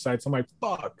different websites. I'm like,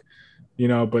 fuck,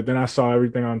 But then I saw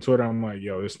everything on Twitter. I'm like,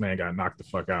 yo, this man got knocked the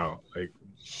fuck out. Like,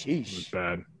 it was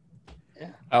bad. Yeah.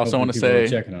 I also want to say,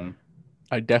 checking on him.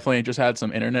 I definitely just had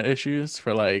some internet issues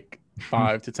for like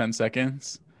 5 to 10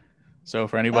 seconds. So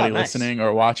for anybody listening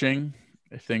or watching,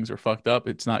 if things are fucked up,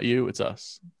 it's not you, it's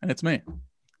us, and it's me.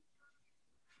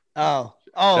 Oh,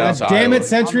 damn it,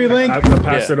 CenturyLink! I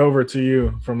passed it over to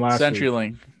you from last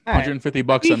CenturyLink, week.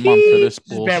 $150 a month for this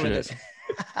bullshit.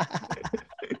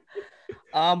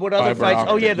 What other fights?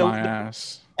 Oh yeah, my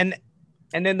ass. And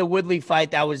then the Woodley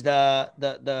fight, that was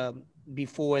the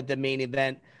before the main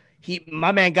event.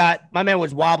 My man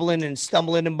was wobbling and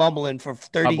stumbling and bumbling for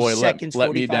 30 seconds.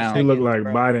 Let me down. He looked like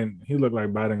Biden. He looked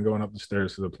like Biden going up the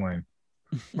stairs to the plane.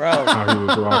 Bro, how he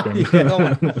was walking. he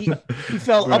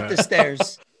fell up the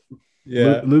stairs.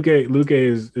 Yeah, Luke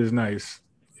is nice.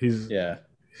 He's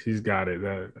got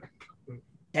it.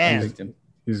 Damn,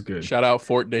 he's good. Shout out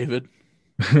Fort David.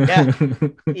 Yeah,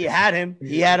 he had him.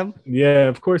 Yeah,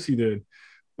 of course he did,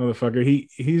 motherfucker.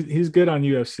 He's good on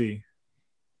UFC.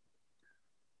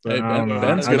 But hey,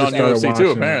 Ben's good on UFC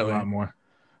too, apparently. A lot more.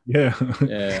 Yeah.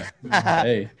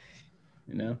 Hey,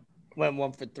 went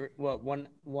 1 for 3. Well, 1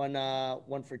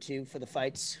 for 2 for the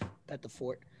fights at the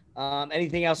Fort.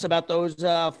 Anything else about those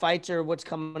fights or what's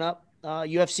coming up?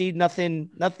 UFC, nothing.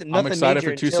 I'm excited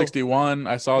for 261.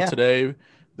 I saw today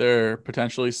they're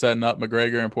potentially setting up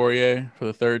McGregor and Poirier for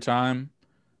the 3rd time.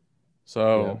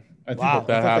 So I think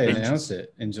that happens. They announced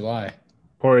it in July.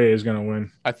 Poirier is gonna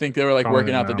win. I think they were like Calling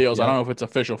working it out the now. deals. I Yep. don't know if it's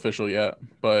official yet,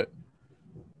 but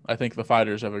I think the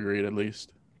fighters have agreed at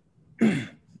least.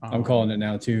 I'm calling it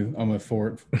now too. I'm with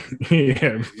Fort.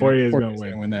 Yeah, Poirier is gonna Poirier's win.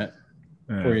 gonna win that.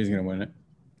 Yeah, Poirier's gonna win it.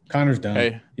 Connor's done.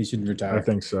 Hey. He should retire. I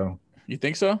think so. You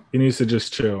think so? He needs to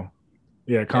just chill.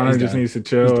 Yeah, Connor he's just done. needs to He's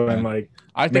chill done. and like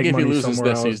I think make if he money loses somewhere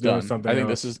this, else, he's doing done. something I think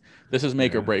else. this is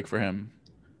make or Yeah. break for him.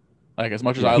 Like as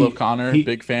much as Yeah, I love Connor,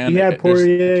 big fan. He had there's- I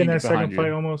Poirier can't in that get behind second you.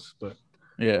 fight almost, but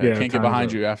Yeah, Yeah, I can't get time's behind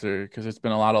up. you after because it's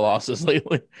been a lot of losses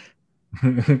lately.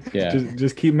 Yeah.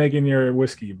 just keep making your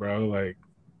whiskey, bro. Like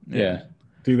Yeah.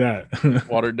 do that.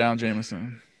 Watered down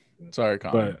Jameson. Sorry,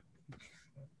 Connor.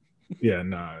 But yeah,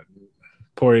 nah.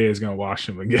 Poirier is gonna wash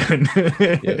him again.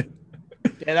 Yep.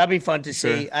 Yeah, that'd be fun to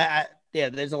Sure. see. Yeah,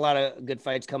 there's a lot of good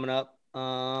fights coming up.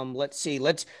 Let's see.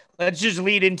 Let's just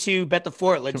lead into bet the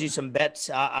fort. Let's do some bets.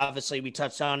 Obviously, we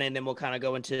touched on it, and then we'll kind of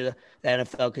go into the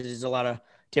NFL because there's a lot of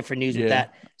different news with Yeah.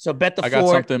 that. So bet the I got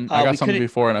fort. something. I got we something couldn't-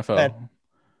 before Go NFL. ahead.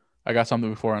 I got something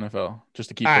before NFL just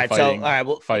to keep All the right, so, fighting, all right,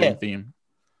 well, fighting yeah. theme.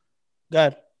 Go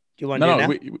ahead. Do you want to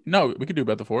do it now? We could do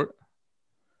bet the fort.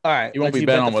 All right. You won't let's be do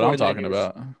betting bet on the what I'm fort, then talking yours.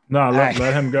 about. No, All right.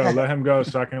 let him go. Let him go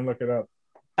so I can look it up.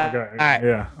 Okay. All right.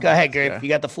 Yeah. Go ahead, Grave. Okay. You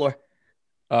got the floor.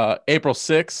 April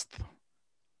 6th,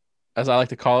 as I like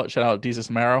to call it, shout out Jesus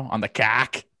Marrow on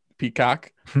the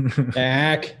Peacock.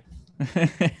 Back.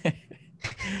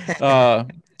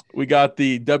 We got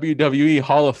the WWE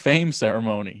Hall of Fame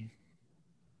ceremony.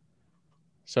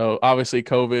 So obviously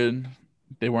COVID,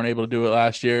 they weren't able to do it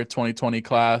last year. 2020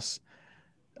 class,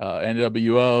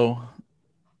 NWO,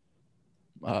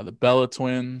 the Bella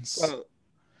Twins, Bro,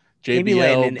 they be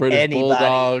letting JBL, in British anybody.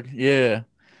 Bulldog. Yeah.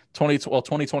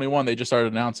 2021, they just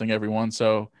started announcing everyone.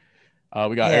 So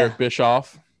we got Yeah. Eric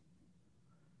Bischoff,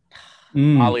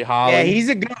 Mm. Molly Holly. Yeah, he's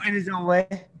a goat in his own way.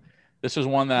 This is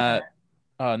one that,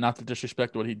 not to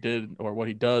disrespect what he did or what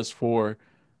he does for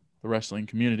the wrestling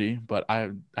community, but I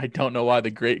don't know why the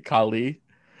great Khali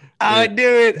I do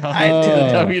it. I to do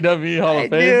the it. WWE Hall I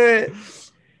of do Fame.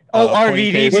 it. Oh,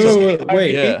 RVD. 20K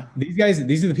Wait. Yeah.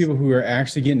 These are the people who are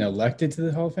actually getting elected to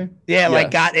the Hall of Fame? Yeah, like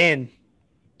Yes. got in.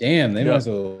 Damn, they Yep. might as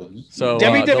well. So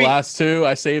WWE the last two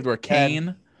I saved were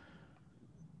Kane.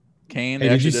 Hey, they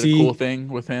did actually you did a cool see- thing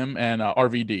with him and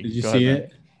RVD. Did you Go see ahead, man.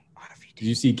 it? Did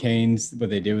you see Kane's what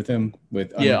they did with him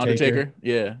with Yeah, Undertaker? Undertaker.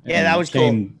 Yeah. Yeah, that And was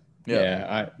cool.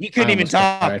 Yeah. He couldn't I even almost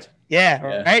talk. cried. Yeah,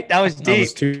 Yeah. right. That was I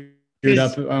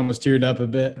deep. almost teared up a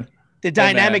bit. The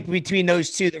dynamic between those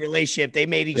two, the relationship, they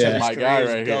made each Yeah. other's My guy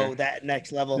careers right go here. that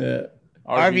next level. Yeah,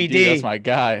 RVD, that's my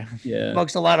guy. yeah,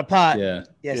 Smokes a lot of pot. yeah.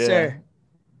 Yes, Yeah. sir.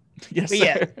 Yes, But sir.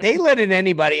 yeah, they let in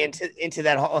anybody into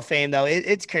that Hall of Fame though.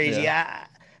 It's crazy.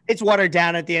 It's watered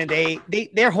down at the end of the day.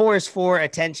 They're whores for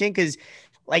attention because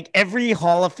like every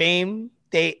Hall of Fame,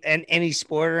 and any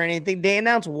sport or anything, they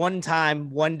announce one time,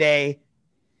 one day.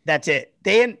 That's it.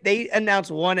 They announce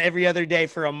one every other day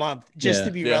for a month just Yeah.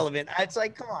 to be Yeah. relevant. It's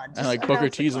like, come on. And just like Booker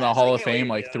announce T's in the class. Hall I of get what Fame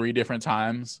you're like doing. 3 different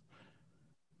times.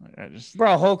 I just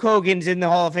Bro, Hulk Hogan's in the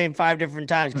Hall of Fame 5 different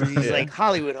times because he's Yeah. like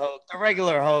Hollywood Hulk, the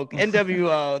regular Hulk,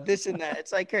 NWO, this and that.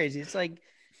 It's like crazy. It's like,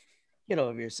 get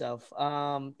over yourself.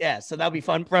 Yeah, so that'll be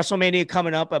fun. WrestleMania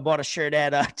coming up. I bought a shirt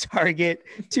at Target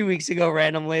 2 weeks ago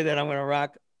randomly that I'm gonna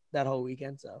rock that whole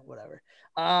weekend. So whatever.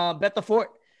 Bet the fort.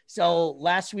 So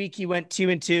last week he went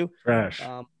 2-2, Trash.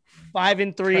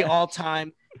 5-3 all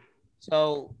time.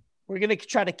 So we're gonna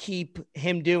try to keep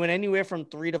him doing anywhere from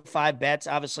 3 to 5 bets.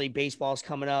 Obviously, baseball's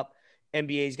coming up.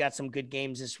 NBA's got some good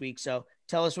games this week. So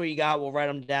tell us what you got. We'll write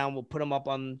them down. We'll put them up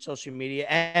on social media.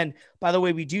 And by the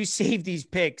way, we do save these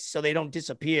picks so they don't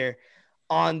disappear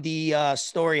on the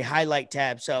story highlight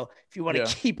tab. So if you want to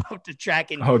keep up to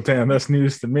tracking. Oh damn, that's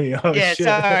news to me. Oh Yeah, shit.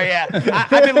 sorry. Yeah,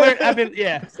 I've been learning.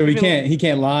 Yeah. So he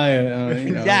can't lie. You know,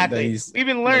 Exactly. We've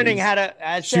been learning how to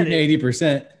shooting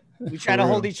 80%. We try to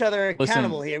hold each other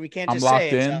accountable here. We can't just I'm locked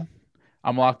say it. in.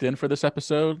 I'm locked in for this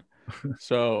episode.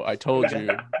 So I told you,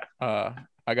 I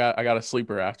got a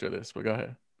sleeper after this. But go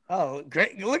ahead. Oh,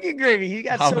 great! Look at Gravy. He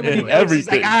got I'm so many in notes. He's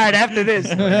everything. like, all right, after this,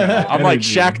 I'm like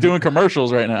Shaq doing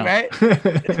commercials right now. right?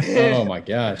 Oh my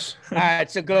gosh! All right,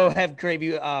 so go have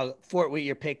Gravy Fort with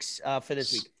your picks for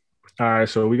this week. All right,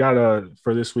 so we got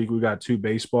for this week we got 2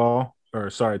 basketball,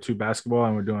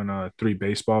 and we're doing 3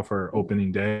 baseball for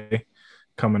opening day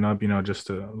coming up. You know, just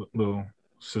a little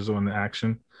sizzle in the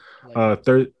action.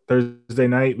 Thursday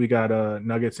night we got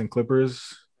Nuggets and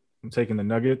Clippers. I'm taking the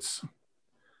Nuggets.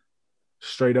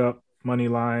 Straight up money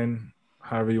line,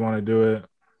 however you want to do it.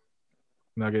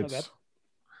 Nuggets.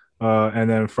 Okay. And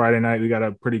then Friday night we got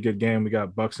a pretty good game. We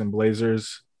got Bucks and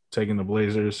Blazers. Taking the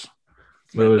Blazers.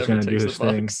 Lillard's gonna do his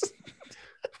thing.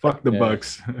 Fuck the Yeah.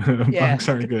 Bucks. Yeah. Bucks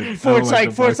aren't good. Before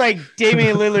it's like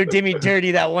Damian Lillard did me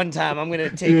dirty that one time, I'm gonna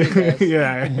take his ass.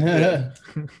 Yeah.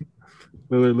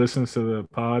 Lillard listens to the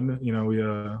pod. You know, we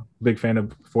big fan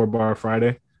of 4-Bar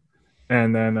Friday.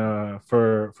 And then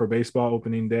for baseball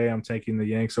opening day, I'm taking the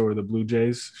Yanks over the Blue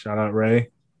Jays. Shout out Ray.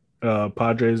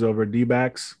 Padres over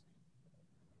D-backs.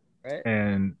 Right.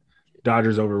 And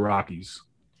Dodgers over Rockies.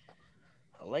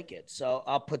 I like it. So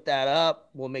I'll put that up.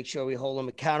 We'll make sure we hold them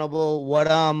accountable. What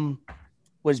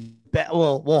was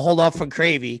we'll hold off for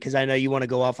Gravy because I know you want to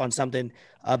go off on something.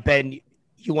 Ben,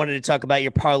 you wanted to talk about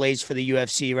your parlays for the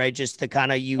UFC, right? Just to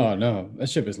kind of Oh no, that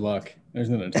ship is luck. There's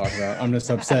nothing to talk about. I'm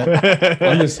just upset.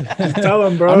 Tell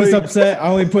him, bro. I'm just upset. I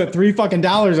only put $3 fucking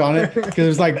on it because it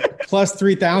was like plus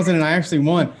 3,000 and I actually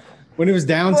won. When it was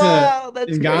down to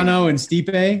Ngannou and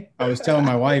Stipe, I was telling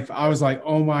my wife, I was like,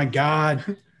 oh my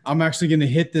God, I'm actually going to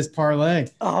hit this parlay.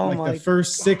 Oh like my the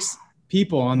first 6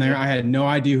 people on there, I had no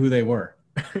idea who they were.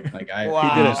 Like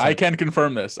He did it. I can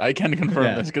confirm this.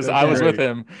 This because I was with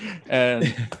him,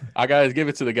 and I gotta give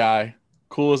it to the guy.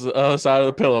 Cool as the other side of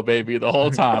the pillow, baby. The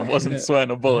whole time, wasn't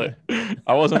sweating a bullet.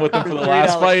 I wasn't with him for the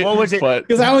last fight. What was it?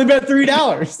 Because I only bet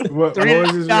 $3. What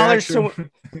was his reaction? $3.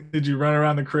 Did you run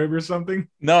around the crib or something?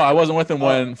 No, I wasn't with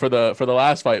him for the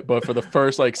last fight, but for the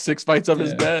first like 6 fights of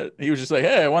his bet, he was just like,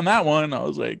 "Hey, I won that one." I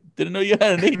was like, "Didn't know you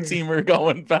had an 8-teamer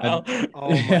going, pal." Oh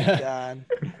my God!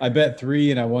 I bet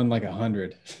 3 and I won like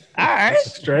 100. All right,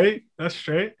 That's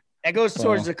straight. that goes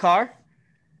towards the car.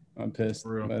 I'm pissed.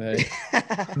 For real. But hey.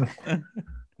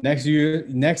 Next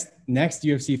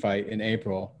UFC fight in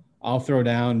April, I'll throw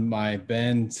down my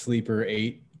Ben Sleeper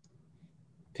 8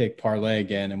 pick parlay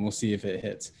again, and we'll see if it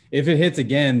hits. If it hits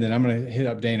again, then I'm gonna hit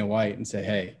up Dana White and say,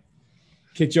 "Hey,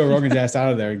 kick Joe Rogan's ass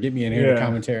out of there and get me in here to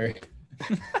commentary."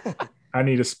 I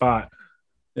need a spot.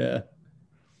 Yeah.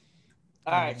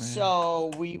 Oh, All right,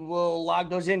 so we will log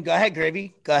those in. Go ahead,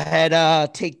 Gravy. Go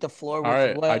ahead, take the floor. With All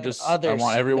right, what I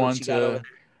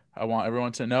want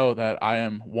everyone to know that I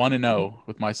am 1-0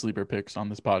 with my sleeper picks on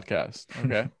this podcast.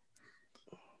 Okay.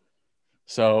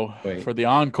 So for the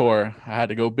encore, I had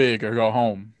to go big or go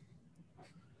home.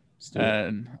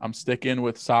 And I'm sticking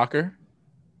with soccer.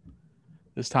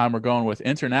 This time we're going with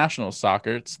international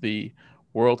soccer. It's the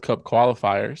World Cup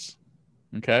qualifiers.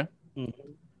 Okay. Mm-hmm.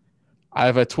 I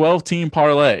have a 12-team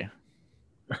parlay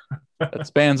that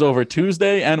spans over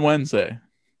Tuesday and Wednesday.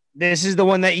 This is the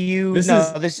one that you Is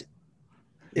this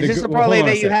the parlay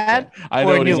that you had? I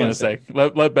know what he's going to say.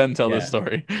 Let Ben tell this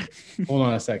story. Hold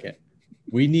on a second.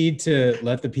 We need to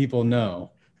let the people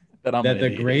know that the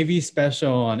gravy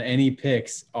special on any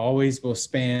picks always will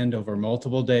span over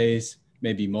multiple days,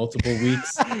 maybe multiple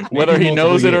weeks. Whether he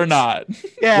knows it or not.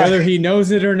 Yeah. Whether he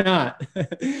knows it or not.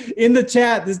 In the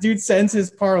chat, this dude sends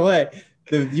his parlay.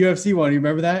 The UFC one, you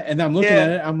remember that? And I'm looking at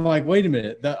it. I'm like, wait a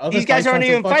minute. The other These guys aren't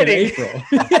even fighting. April.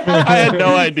 I had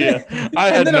no idea.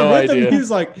 He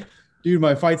was like, dude,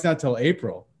 my fight's not till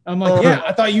April. I'm like, yeah,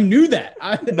 I thought you knew that.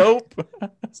 Nope.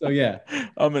 So yeah,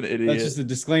 I'm an idiot. That's just a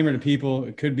disclaimer to people.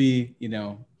 It could be, you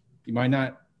might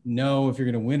not know if you're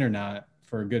going to win or not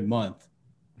for a good month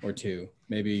or 2,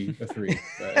 maybe a 3.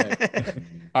 But,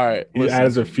 all right. He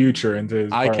adds a future into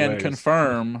his I can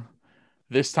confirm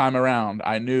this time around,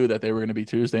 I knew that they were going to be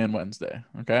Tuesday and Wednesday.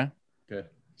 Okay. Good.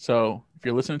 So if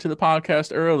you're listening to the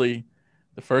podcast early,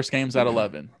 the first game's at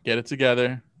 11. Get it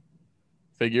together,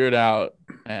 figure it out,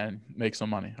 and make some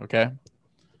money. Okay.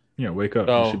 Yeah, wake up.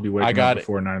 So you should be waking up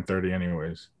before 9:30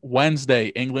 anyways. Wednesday,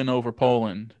 England over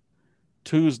Poland.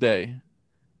 Tuesday,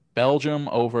 Belgium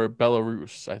over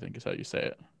Belarus, I think is how you say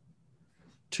it.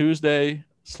 Tuesday,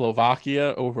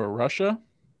 Slovakia over Russia.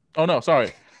 Oh, no,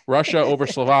 sorry. Russia over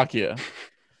Slovakia.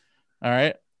 All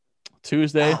right.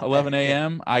 Tuesday, 11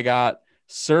 a.m., I got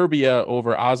Serbia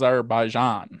over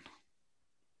Azerbaijan.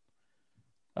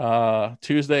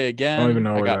 Tuesday again, I don't even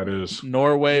know where that is.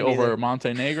 Norway over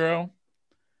Montenegro.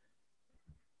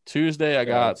 Tuesday, I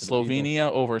got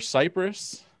Slovenia over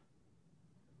Cyprus.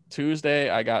 Tuesday,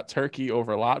 I got Turkey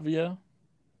over Latvia.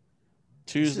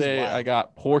 Tuesday, I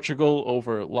got Portugal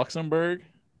over Luxembourg.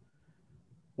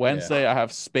 Wednesday, I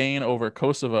have Spain over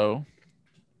Kosovo.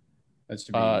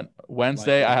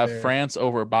 Wednesday, I have France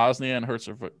over Bosnia and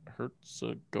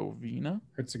Herzegovina.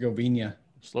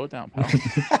 Slow it down, pal.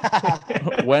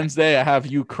 Wednesday, I have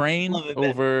Ukraine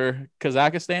over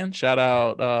Kazakhstan. Shout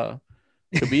out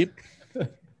Khabib.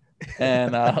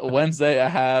 And Wednesday, I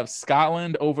have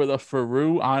Scotland over the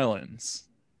Faroe Islands.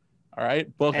 All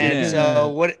right, book it in. So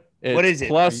what is it?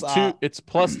 Plus two. It's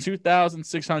plus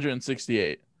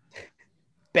 2,668.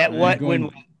 Bet what? Win? Are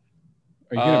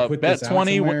you gonna put bet this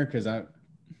 20? Because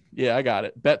Yeah, I got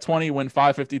it. Bet 20. Win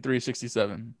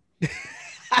 553.67.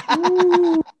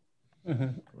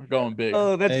 We're going big.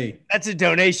 Oh, that's a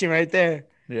donation right there.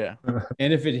 Yeah.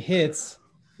 And if it hits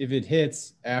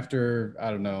after,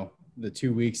 I don't know, the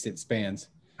 2 weeks it spans,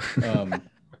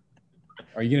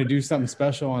 are you going to do something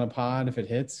special on a pod if it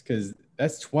hits? Because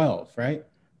that's 12, right?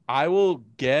 I will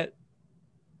get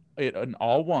it in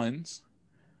all ones.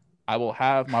 I will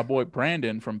have my boy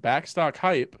Brandon from Backstock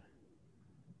Hype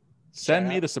send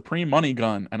me the Supreme Money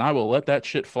Gun, and I will let that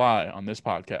shit fly on this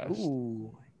podcast.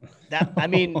 Ooh. That, I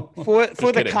mean, for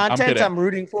the kidding. content, I'm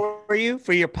rooting for you.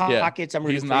 For your pockets, I'm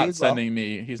rooting for you. He's not sending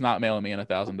me. He's not mailing me in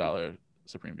 $1,000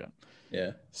 Supreme gun.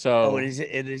 Yeah. So it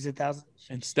is 1,000.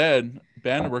 Instead,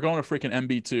 Ben, we're going to freaking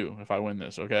MB2 if I win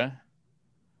this. Okay.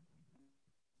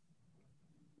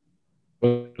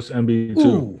 What's MB2?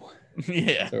 Ooh.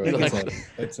 Yeah. So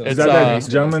is that that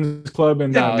gentleman's club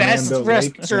in the best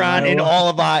restaurant in all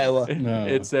of Iowa? No.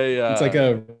 It's like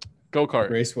a go-kart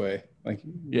raceway, like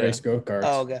race go-karts.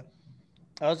 Oh, okay.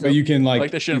 But you can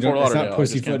like the shit in Fort Lauderdale. It's not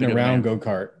pussyfooting around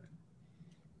go-kart.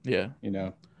 Yeah. You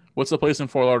know. What's the place in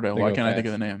Fort Lauderdale? Why can't I think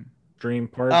of the name? Dream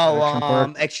Park. Oh, Action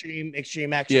Park? Extreme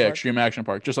Action Park. Yeah, Extreme Action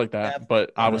Park, just like that. Yeah.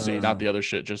 But obviously not the other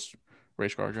shit, just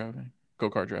race car driving,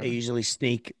 go-kart driving. I usually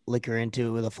sneak liquor into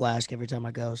it with a flask every time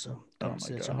I go. So oh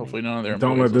my God. Hopefully none of their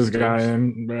don't let this guy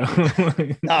in, bro.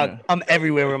 I'm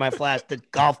everywhere with my flask. The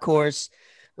golf course,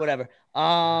 whatever.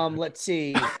 Let's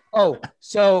see. Oh,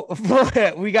 so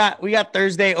we got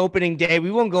Thursday opening day. We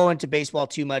won't go into baseball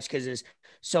too much because there's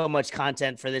so much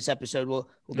content for this episode. We'll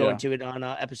go into it on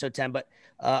episode 10. But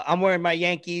I'm wearing my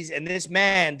Yankees, and this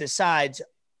man decides,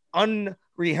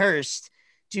 unrehearsed,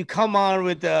 to come on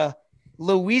with the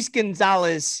Luis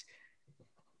Gonzalez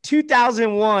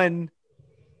 2001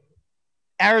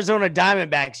 Arizona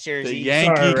Diamondbacks jersey. The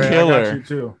Yankee killer.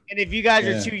 And if you guys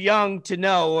are too young to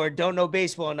know or don't know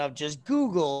baseball enough, just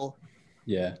Google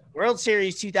World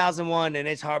Series 2001, and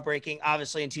it's heartbreaking.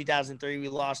 Obviously, in 2003, we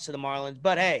lost to the Marlins.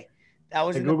 But, hey, that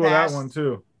was in the past. That one,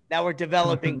 too. Now we're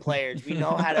developing players. We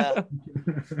know how to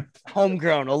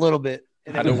homegrown a little bit.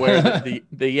 How to wear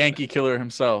the Yankee killer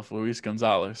himself, Luis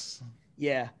Gonzalez.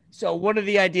 Yeah. So one of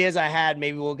the ideas I had,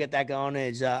 maybe we'll get that going,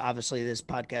 is obviously this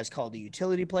podcast called The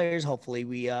Utility Players. Hopefully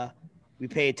we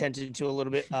pay attention to a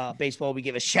little bit baseball. We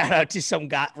give a shout out to some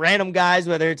random guys,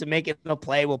 whether it's making a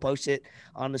play, we'll post it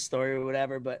on the story or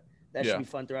whatever. But that should be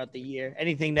fun throughout the year.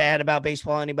 Anything to add about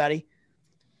baseball, anybody?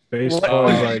 Baseball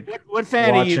is like what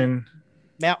fan are you?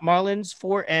 Marlins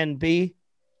 4 and B.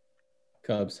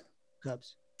 Cubs.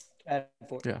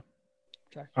 Yeah.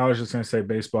 I was just gonna say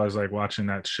baseball is like watching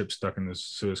that ship stuck in the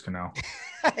Suez Canal.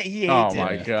 Oh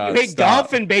my God! Hey,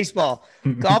 golf and baseball.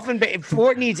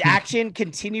 Fort needs action,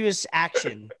 continuous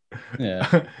action.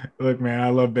 Yeah. Look, man, I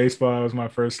love baseball. That was my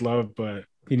first love, but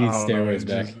he needs steroids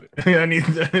back. I need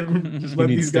to just let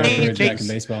these guys back in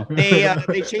baseball.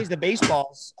 They changed the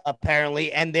baseballs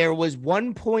apparently, and there was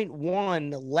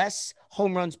 1.1 less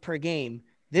home runs per game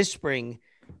this spring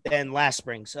than last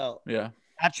spring. So yeah.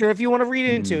 Not sure if you want to read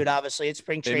into it. Obviously, it's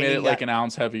spring training. They made it like an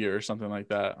ounce heavier or something like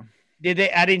that. Did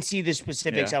they? I didn't see the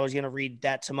specifics. I was going to read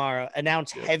that tomorrow. An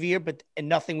ounce heavier, but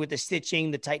nothing with the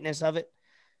stitching, the tightness of it.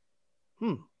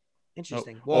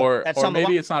 Interesting. Well, or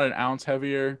maybe it's not an ounce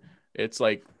heavier. It's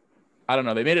like, I don't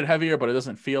know. They made it heavier, but it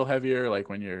doesn't feel heavier like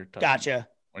when you're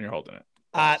when you're holding it.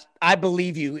 I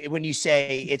believe you when you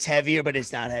say it's heavier, but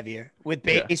it's not heavier. With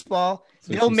baseball,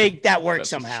 they'll make that work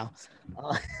somehow.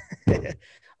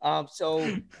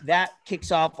 So that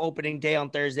kicks off opening day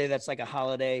on Thursday. That's like a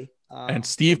holiday. And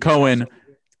Steve Cohen,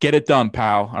 get it done,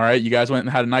 pal. All right. You guys went and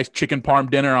had a nice chicken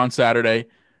parm dinner on Saturday.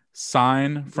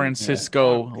 Sign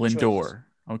Francisco Lindor.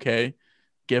 Okay.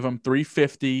 Give him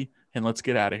 $350 and let's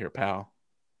get out of here, pal.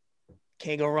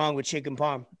 Can't go wrong with chicken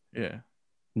parm. Yeah.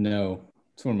 No,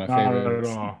 it's one of my favorites.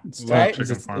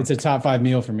 It's a top 5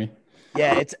 meal for me.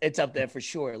 Yeah, it's up there for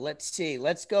sure. Let's see.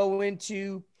 Let's go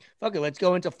into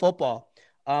football.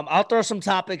 I'll throw some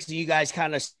topics and you guys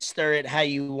kind of stir it how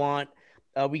you want.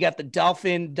 We got the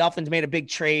Dolphins. Dolphins made a big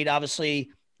trade,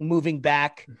 obviously moving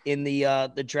back in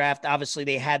the draft. Obviously,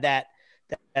 they had that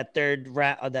third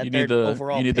round,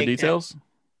 overall. You need the details.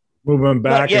 Moving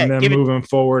back and then moving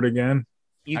forward again.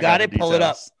 You got it. Pull it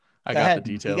up. I got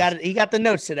the details. You got the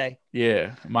notes today.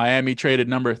 Yeah, Miami traded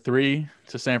number 3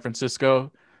 to San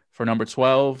Francisco for number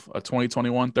 12, a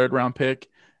 2021 third round pick,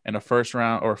 and first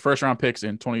round picks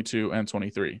in 22 and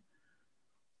 23.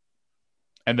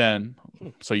 And then,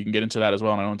 so you can get into that as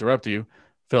well, and I don't interrupt you.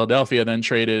 Philadelphia then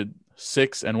traded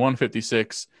 6 and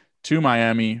 156 to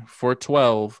Miami for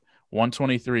 12,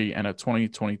 123, and a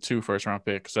 2022 first round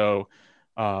pick. So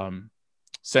San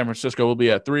Francisco will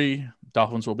be at 3,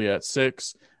 Dolphins will be at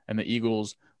 6, and the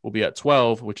Eagles will be at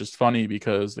 12, which is funny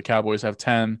because the Cowboys have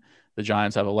 10, the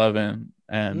Giants have 11,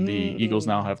 and the Eagles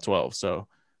now have 12. So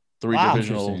 3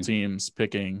 divisional teams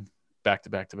picking back to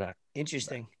back to back.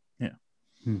 Interesting. Yeah.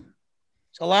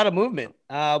 It's a lot of movement.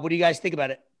 What do you guys think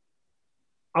about it?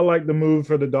 I like the move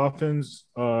for the Dolphins.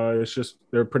 It's just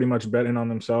they're pretty much betting on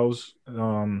themselves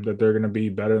that they're going to be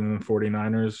better than the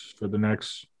 49ers for the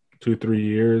next 2-3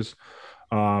 years.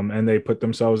 And they put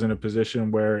themselves in a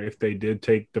position where if they did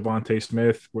take Devontae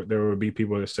Smith, there would be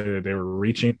people that say that they were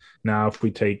reaching. Now, if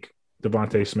we take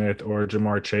Devontae Smith or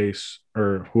Jamar Chase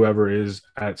or whoever is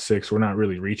at 6, we're not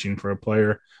really reaching for a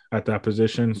player at that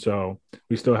position. So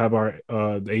we still have our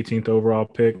the 18th overall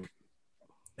pick.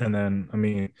 And then, I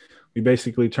mean, we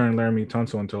basically turned Laramie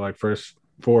Tunsil into like first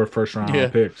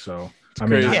round picks. So I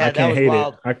mean, I can't hate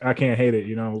it. I can't hate it.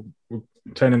 You know, we're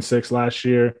 10-6 last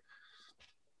year.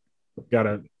 Got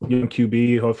a young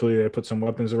QB. Hopefully, they put some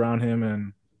weapons around him,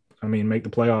 and I mean, make the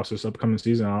playoffs this upcoming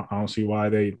season. I don't see why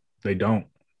they don't.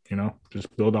 You know,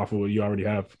 just build off of what you already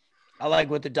have. I like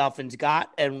what the Dolphins got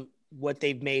and what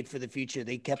they've made for the future.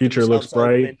 They kept future looks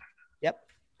bright. Open. Yep.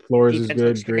 Flores is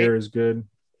good. Greer is good.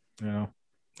 You know,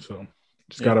 so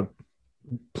just gotta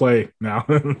play now,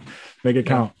 make it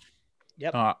count.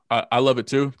 Yep. I love it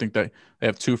too. I think that they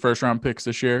have 2 first-round picks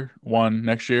this year, 1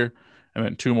 next year, and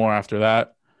then 2 more after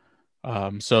that.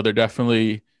 So they're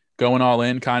definitely going all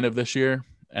in kind of this year.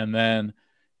 And then,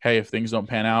 hey, if things don't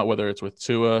pan out, whether it's with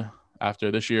Tua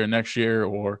after this year, next year,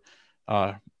 or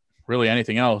really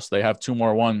anything else, they have 2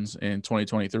 more ones in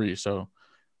 2023. So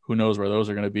who knows where those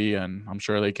are going to be. And I'm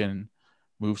sure they can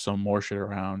move some more shit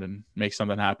around and make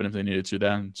something happen if they needed to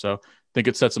then. So I think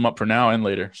it sets them up for now and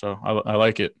later. So I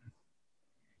like it.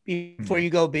 Before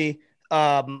you go, B,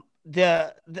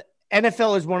 the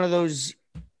NFL is one of those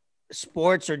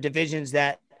sports or divisions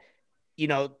that, you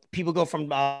know, people go from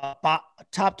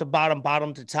top to bottom,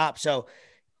 bottom to top. So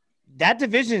that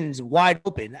division is wide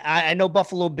open. I know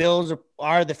Buffalo Bills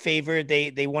are the favorite.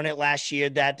 They won it last year,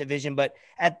 that division, but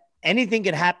anything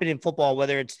can happen in football,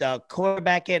 whether it's the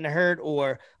quarterback getting hurt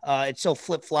or it's so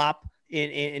flip-flop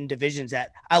in divisions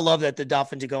that I love that the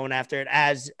Dolphins are going after it.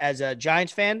 As a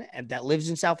Giants fan and that lives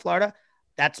in South Florida,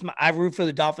 I root for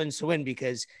the Dolphins to win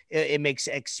because it makes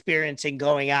experiencing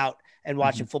going out and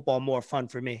watching football more fun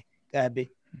for me. Go ahead, B.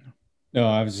 No,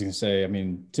 I was just going to say, I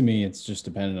mean, to me, it's just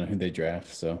dependent on who they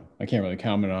draft. So I can't really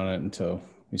comment on it until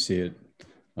we see it.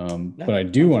 But I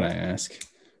do want to ask,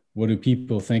 what do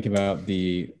people think about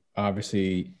the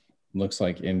obviously looks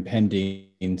like impending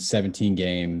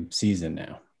 17-game season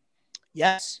now?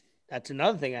 Yes, that's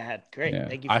another thing I had. Great. Yeah.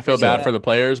 Thank you. I feel bad for the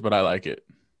players, but I like it.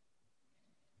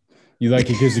 You like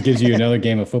it because it gives you another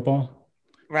game of football?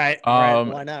 Right.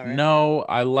 Why not? Right? No,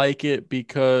 I like it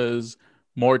because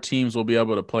more teams will be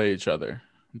able to play each other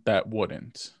that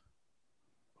wouldn't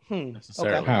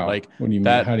necessarily. Okay. How? Like, what do you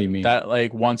mean? How do you mean that?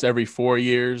 Like once every 4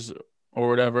 years or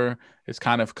whatever, it's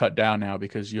kind of cut down now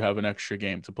because you have an extra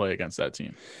game to play against that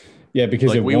team. Yeah, because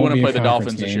like, we wouldn't play the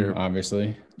Dolphins game, this year.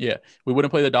 Obviously. Yeah, we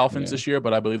wouldn't play the Dolphins this year,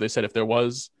 but I believe they said if there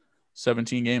was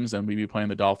 17 games, then we'd be playing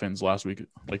the Dolphins last week,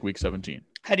 like week 17.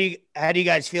 How do you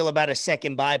guys feel about a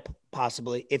second bye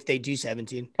possibly if they do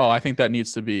 17? Oh, I think that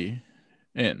needs to be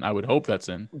in. I would hope that's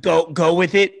in. Go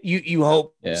with it. You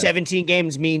hope 17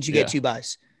 games means you get 2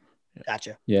 buys.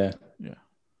 Gotcha. Yeah.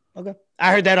 Okay.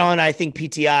 I heard that on, I think,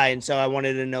 PTI, and so I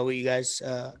wanted to know what you guys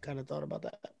kind of thought about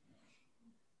that.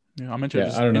 Yeah, I'm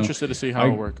interested to see how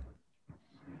it'll work.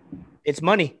 It's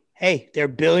money. Hey, they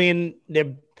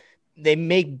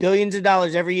make billions of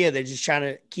dollars every year. They're just trying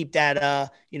to keep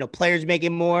that, players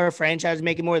making more, franchise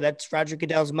making more. That's Roger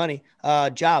Goodell's money.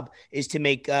 Job is to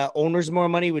make owners more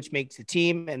money, which makes the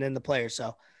team and then the players.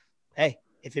 So, hey,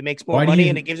 if it makes more money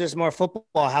and it gives us more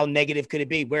football, how negative could it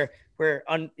be? We're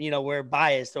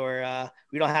biased or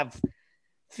we don't have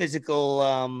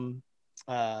physical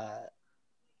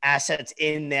assets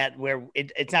in that where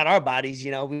it's not our bodies.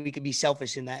 We could be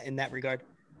selfish in that regard.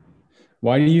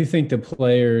 Why do you think the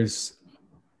players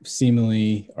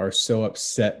seemingly are so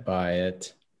upset by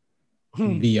it?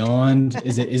 Beyond,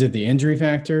 is it the injury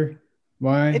factor?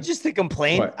 Why? It's just the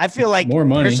complaint. I feel like more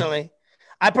money.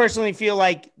 I personally feel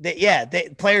like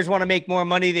that. Players want to make more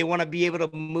money. They want to be able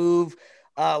to move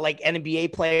like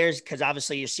NBA players because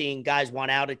obviously you're seeing guys want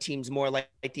out of teams more like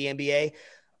the NBA.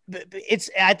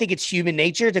 I think it's human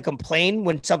nature to complain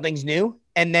when something's new,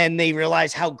 and then they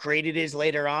realize how great it is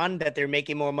later on that they're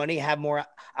making more money, have more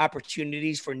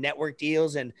opportunities for network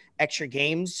deals and extra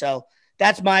games. So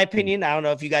that's my opinion. I don't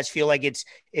know if you guys feel like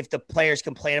if the players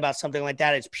complain about something like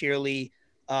that, it's purely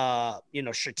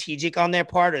strategic on their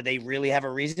part, or they really have a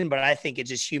reason. But I think it's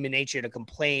just human nature to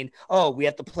complain. Oh, we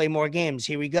have to play more games.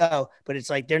 Here we go. But it's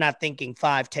like they're not thinking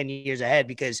 5-10 years ahead,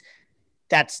 because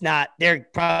they're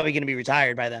probably going to be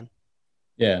retired by then.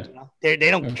 Yeah. They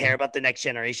don't care about the next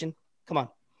generation. Come on.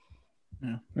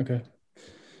 Yeah. Okay.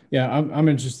 Yeah, I'm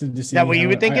interested to see. Is that what you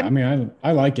were thinking?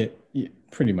 I like it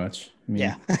pretty much. I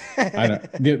mean,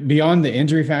 yeah. Beyond the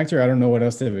injury factor, I don't know what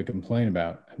else they would complain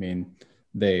about. I mean,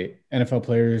 NFL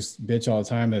players bitch all the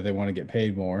time that they want to get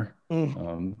paid more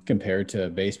compared to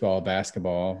baseball,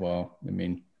 basketball. Well, I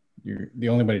mean, the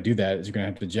only way to do that is you're going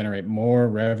to have to generate more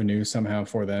revenue somehow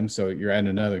for them. So you're adding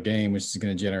another game, which is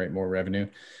going to generate more revenue,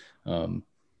 and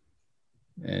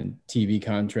TV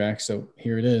contracts. So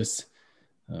here it is.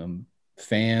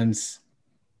 Fans,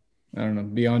 I don't know,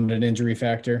 beyond an injury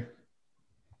factor,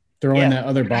 throw in that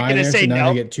other buy there, so now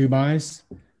they get 2 buys.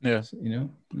 Yeah, so,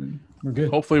 we're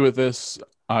good. Hopefully with this,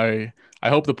 I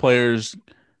hope the players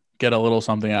get a little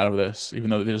something out of this, even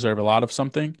though they deserve a lot of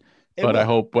something. But I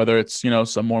hope, whether it's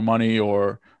some more money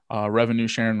or revenue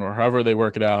sharing or however they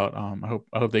work it out,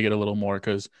 I hope they get a little more,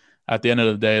 because at the end of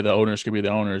the day, the owners could be the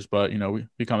owners, but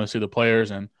we come to see the players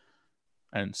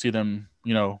and see them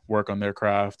work on their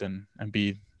craft and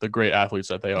be the great athletes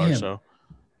that they are. Yeah. So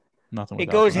nothing.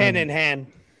 It goes hand in hand.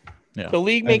 Yeah. The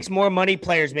league makes more money,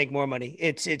 players make more money.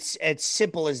 It's as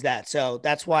simple as that. So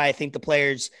that's why I think the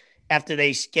players, after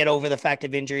they get over the fact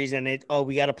of injuries and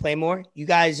we got to play more, you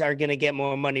guys are going to get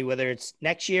more money, whether it's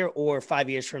next year or 5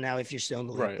 years from now, if you're still in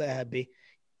the league. Right. Go ahead, B.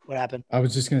 What happened? I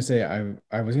was just going to say,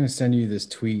 I was going to send you this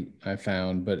tweet I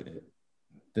found, but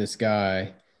this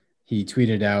guy, he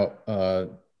tweeted out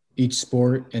each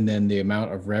sport and then the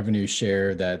amount of revenue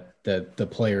share that the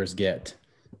players get.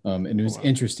 And it was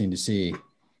interesting to see.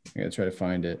 I got to try to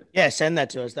find it. Yeah, send that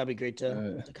to us. That'd be great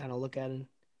to kind of look at and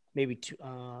maybe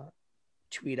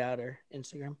tweet out or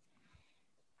Instagram.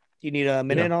 Do you need a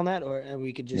minute on that, or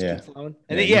we could just keep flowing?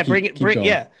 And then, bring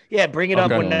it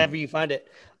up whenever you find it.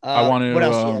 I want to. What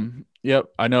else? Yep,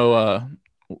 I know.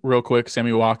 Real quick,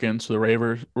 Sammy Watkins to the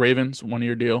Ravens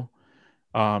 1-year deal.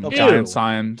 Giants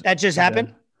signed. That just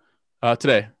happened?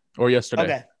 Today or yesterday.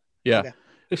 Okay. Yeah. Okay.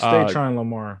 Stay trying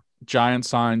Lamar. Giants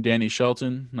signed Danny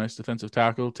Shelton, nice defensive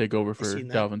tackle, take over for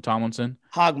Dalvin Tomlinson.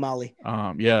 Hog Molly.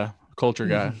 Culture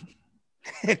guy.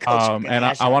 And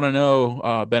I want to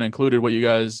know, Ben included, what you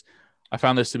guys. I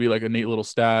found this to be like a neat little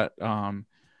stat.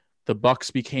 The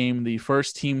Bucs became the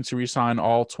first team to re-sign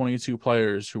all 22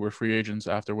 players who were free agents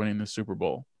after winning the Super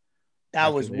Bowl.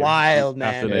 That was wild,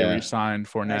 man. After they re-signed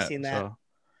Fournette. I seen that.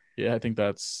 So, I think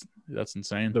that's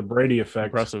insane. The Brady effect.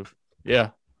 Impressive.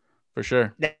 Yeah, for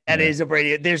sure. That is a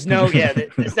Brady. There's no,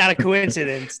 it's not a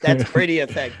coincidence. That's Brady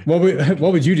effect. What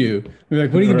would you do? We're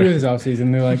like, what are you going to do this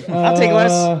offseason? They're like, I'll take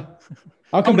less.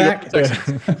 I'll come back.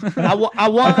 I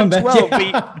want 12.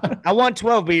 But I want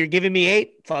 12, but you're giving me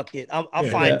 8. Fuck it. I'll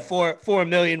find 4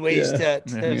 million ways to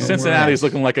Cincinnati's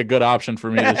looking like a good option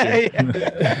for me this year.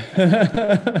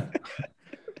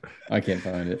 I can't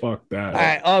find it. Fuck that. All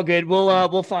right, all good.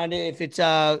 We'll find it if it's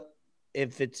I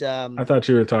thought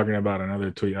you were talking about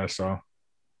another tweet I saw.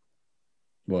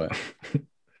 What?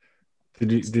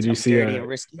 Did you see did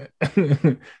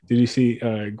you see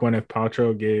Gwyneth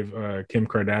Paltrow gave Kim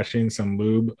Kardashian some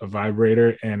lube, a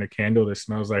vibrator, and a candle that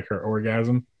smells like her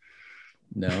orgasm?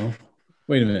 No.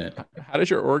 Wait a minute. How does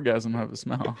your orgasm have a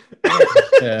smell?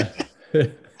 Yeah.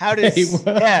 How does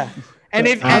And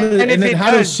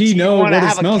how does she know what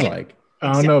it smells like?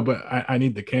 I don't know, but I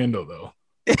need the candle though.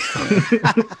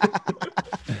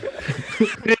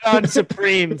 Put it on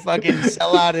Supreme, fucking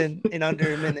sell out in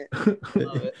under a minute.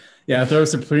 Love it. Yeah, throw a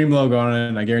Supreme logo on it,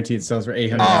 and I guarantee it sells for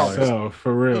 $800. So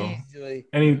for real, easily.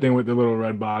 Anything with the little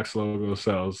red box logo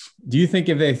sells. Do you think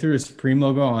if they threw a Supreme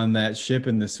logo on that ship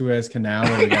in the Suez Canal,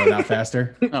 it would have got out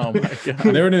faster? Oh my god!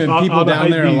 There would have been people down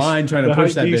there in line trying to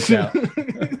push that bitch out.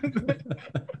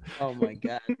 Oh my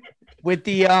god! With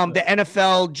the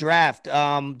NFL draft,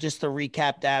 just to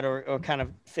recap that or kind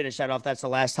of finish that off, that's the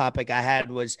last topic I had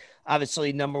was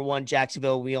obviously number 1,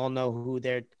 Jacksonville. We all know who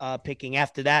they're picking.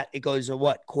 After that, it goes to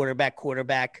what? Quarterback?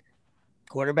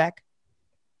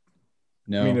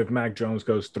 No. I mean, if Mac Jones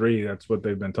goes 3, that's what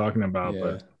they've been talking about. Yeah.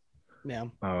 But yeah,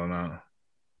 I don't know.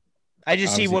 I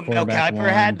just see what Mel Kiper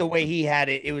had, the way he had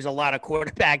it. It was a lot of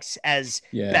quarterbacks as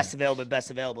best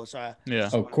available. So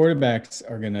quarterbacks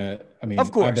are gonna. I mean,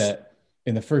 of course. I bet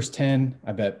in the first 10,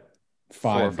 I bet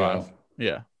 5 5. go.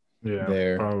 Yeah,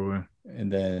 there probably,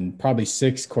 and then probably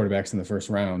 6 quarterbacks in the first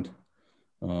round.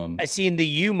 I seen the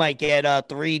U might get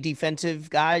 3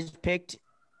 defensive guys picked.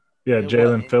 Yeah,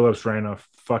 Jalen Phillips ran a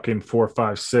fucking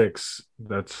 4.56.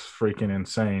 That's freaking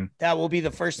insane. That will be the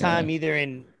first time either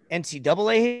in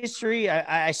NCAA history?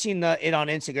 I seen it on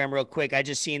Instagram real quick. I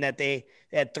just seen that they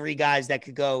had 3 guys that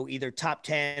could go either top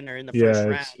 10 or in the first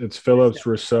round. It's Phillips,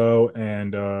 Rousseau,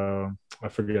 and I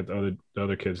forget the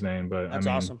other kid's name, but That's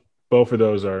awesome. Both of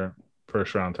those are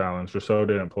first round talents. Rousseau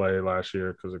didn't play last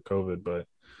year because of COVID, but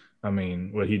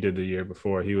what he did the year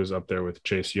before, he was up there with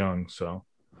Chase Young. So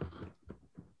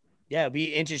yeah, it'd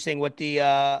be interesting what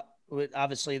the with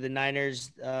obviously the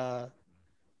Niners,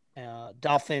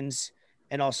 Dolphins,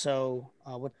 and also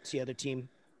what's the other team?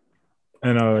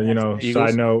 And Eagles.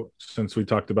 side note, since we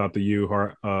talked about the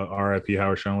RIP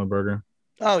Howard Schnellenberger.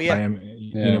 Oh yeah.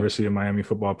 University of Miami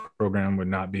football program would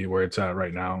not be where it's at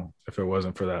right now if it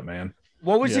wasn't for that man.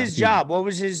 What was his job? What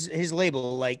was his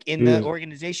label, like in the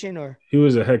organization? Or he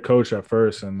was a head coach at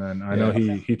first, and then I know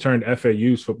he turned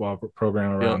FAU's football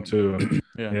program around too.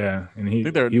 Yeah. And he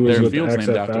I think he was their with the field's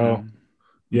named after XFL. him.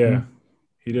 Yeah, Mhm.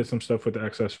 he did some stuff with the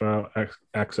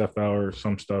XFL or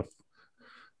some stuff.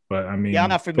 But I'm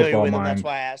not familiar with him. That's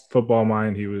why I asked. Football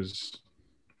mind, he was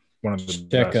one of the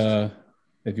best.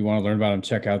 If you want to learn about him,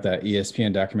 check out that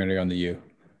ESPN documentary on the U.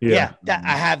 Yeah,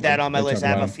 I have that on my list. I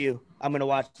have a him. few. I'm going to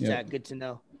watch that. Good to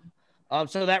know.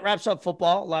 So that wraps up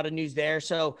football. A lot of news there.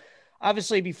 So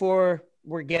obviously before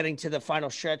we're getting to the final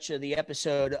stretch of the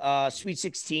episode, Sweet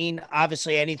 16,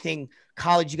 obviously anything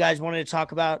college you guys wanted to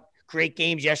talk about? Great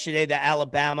games yesterday. The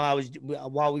Alabama,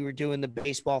 while we were doing the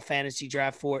baseball fantasy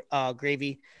draft for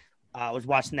Gravy, I was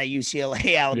watching that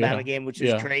UCLA Alabama game, which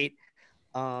was great.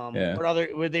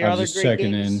 Were there other great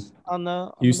games on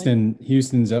the Houston?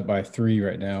 Houston's up by 3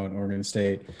 right now in Oregon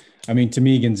State. To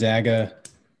me, Gonzaga.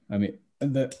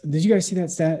 Did you guys see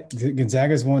that stat?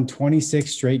 Gonzaga's won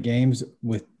 26 straight games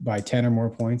by 10 or more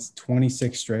points.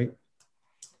 26 straight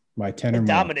by 10 or more.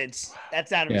 Dominance.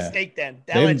 That's not a mistake. Then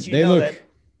that lets you know that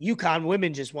UConn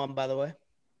women just won. By the way,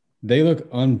 they look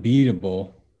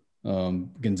unbeatable.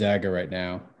 Gonzaga right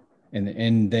now,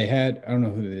 and they had, I don't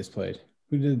know who they just played.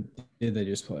 Who did they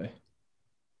just play?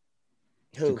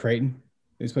 Who? Creighton?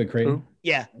 They just played Creighton? Who?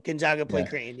 Yeah, Gonzaga played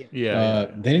Creighton. Yeah.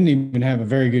 They didn't even have a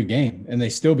very good game, and they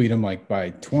still beat them like by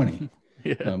 20.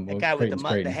 That guy with the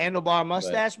handlebar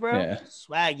mustache, bro. Yeah.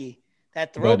 Swaggy.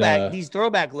 That throwback. These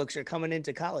throwback looks are coming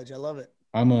into college. I love it.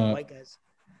 White guys.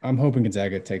 I'm hoping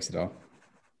Gonzaga takes it all.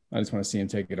 I just want to see him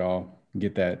take it all,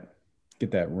 get that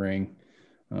ring,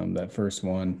 that first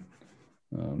one.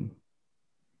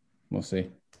 We'll see.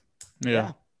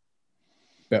 Yeah.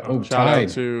 But, shout tied. out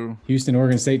to Houston,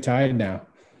 Oregon State tied now.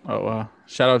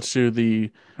 Shout out to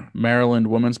the Maryland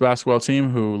women's basketball team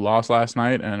who lost last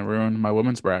night and ruined my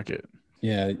women's bracket.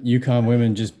 Yeah, UConn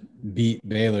women just beat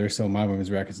Baylor, so my women's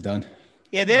bracket's done.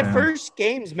 Yeah, their first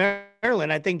games,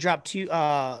 Maryland, I think dropped 2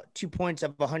 points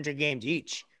of 100 games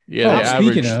each. Yeah,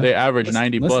 they average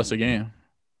 90 plus a game.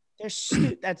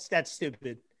 That's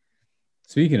stupid.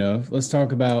 Speaking of, let's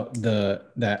talk about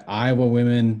that Iowa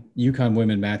women, UConn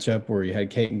women matchup where you had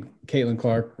Caitlin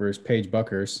Clark versus Paige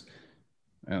Buckers.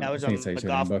 That was on the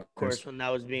golf course when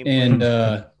that was being played.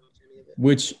 And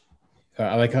which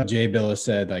I like how Jay Billis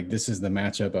said, like, this is the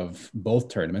matchup of both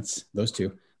tournaments, those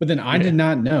two. But then I did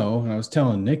not know, and I was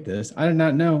telling Nick this, I did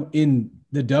not know in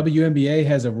the WNBA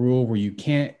has a rule where you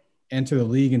can't enter the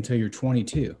league until you're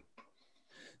 22.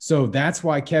 So that's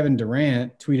why Kevin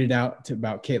Durant tweeted out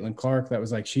about Caitlin Clark. That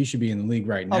was like, she should be in the league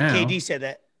right now. Oh, KD said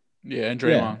that. Yeah, and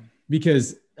Draymond.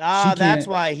 Because that's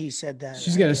why he said that.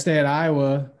 She's got to stay at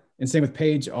Iowa, and same with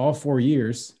Paige all 4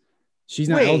 years. She's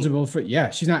not eligible for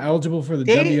she's not eligible for the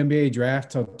WNBA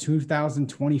draft till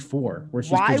 2024, where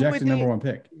she's projected number 1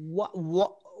 pick.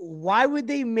 Why would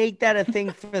they make that a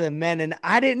thing for the men? And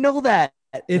I didn't know that.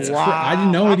 I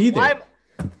didn't know it either.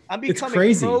 I'm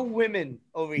becoming pro women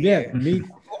over here. Yeah,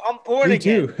 I'm born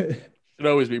again. Too. Should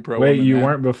always be pro. Wait, women, you man.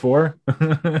 weren't before?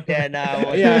 Yeah,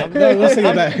 no. Yeah,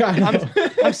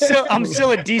 I'm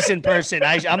still a decent person.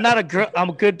 I'm not I'm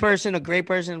a good person, a great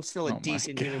person. I'm still a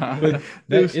decent human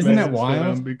being. Isn't that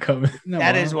wild?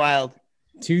 That is wild.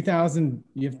 2000.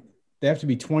 They have to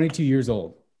be 22 years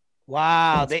old.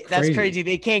 Wow, that's crazy.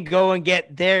 They can't go and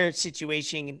get their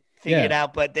situation figured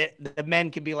out, but the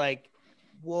men can be like,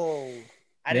 "Whoa,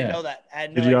 I didn't know that."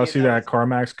 Did you all see that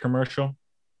CarMax commercial?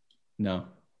 No.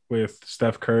 With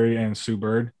Steph Curry and Sue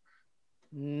Bird?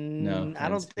 No, I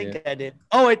don't think I did.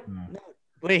 Oh,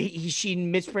 wait, she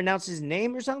mispronounced his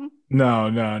name or something?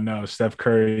 No. Steph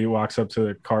Curry walks up to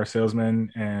the car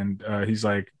salesman and he's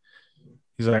like,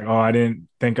 oh, I didn't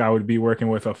think I would be working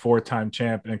with a 4-time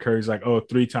champ. And Curry's like, oh,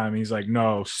 3-time. He's like,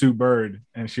 no, Sue Bird.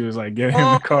 And she was like, get in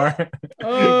the car.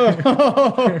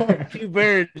 Sue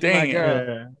Bird. Dang it.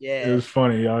 Girl. Yeah. It was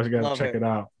funny. Y'all got to check it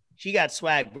out. She got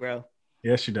swag, bro.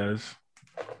 Yes, she does.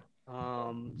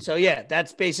 So yeah,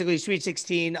 that's basically Sweet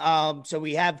 16. So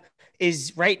we have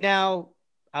is right now,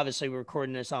 obviously we're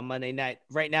recording this on Monday night.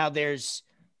 Right now there's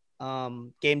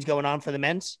games going on for the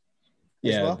men's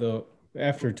as well.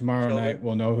 After tomorrow So night,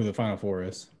 we'll know who the Final Four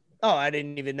is. Oh, I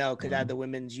didn't even know because I had the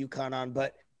women's UConn on,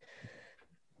 but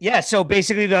yeah. So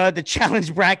basically, the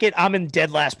challenge bracket, I'm in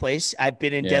dead last place. I've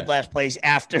been in dead last place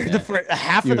after the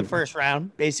half of the first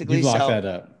round, basically. You locked that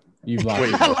up. You've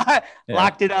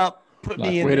locked it up. Put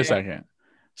me in. Wait a second.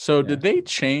 So did they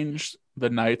change the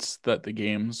nights that the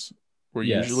games were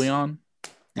usually on?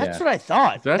 That's what I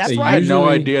thought. That's why I had no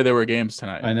idea there were games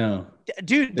tonight. I know,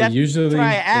 dude. That's why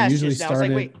I asked. They usually I was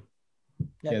like, wait.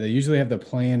 Yeah, they usually have the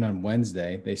plan on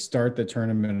Wednesday. They start the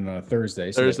tournament on a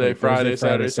Thursday. So Friday,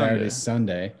 Saturday,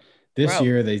 Sunday. This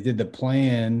year they did the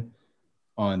plan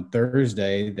on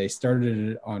Thursday. They started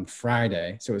it on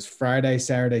Friday. So it was Friday,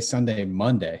 Saturday, Sunday,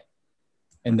 Monday.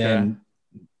 And then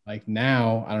like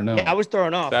now, I don't know. Yeah, I was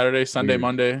thrown off. Saturday, Sunday,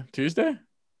 Monday, Tuesday?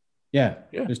 Yeah.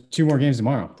 There's 2 more games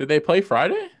tomorrow. Did they play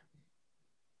Friday?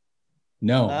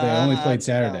 No, they only played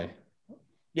Saturday. No.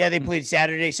 Yeah, they played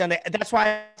Saturday, Sunday. That's why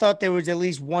I thought there was at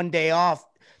least one day off.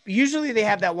 But usually they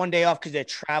have that one day off because they're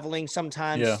traveling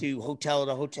sometimes to hotel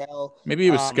to hotel. Maybe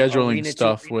it was scheduling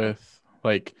stuff with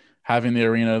like having the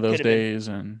arena those days.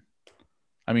 And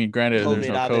I mean, granted, there's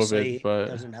no COVID, but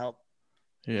it doesn't help.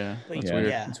 Yeah, that's weird.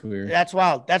 Yeah, it's weird. That's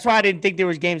wild. That's why I didn't think there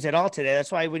was games at all today.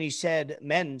 That's why when you said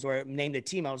men's or named the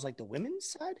team, I was like, the women's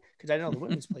side? Because I know the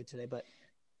women's played today, but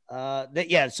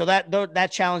so that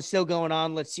challenge still going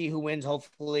on. Let's see who wins.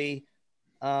 Hopefully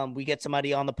we get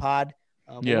somebody on the pod.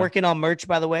 We're working on merch,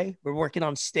 by the way. We're working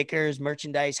on stickers,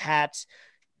 merchandise, hats,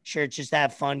 shirts, just to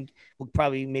have fun. We'll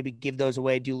probably maybe give those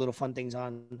away, do little fun things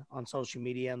on social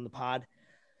media and the pod.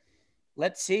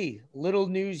 Let's see. Little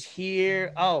news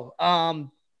here.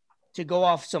 To go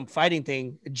off some fighting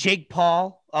thing, Jake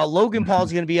Paul, Logan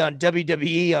Paul's going to be on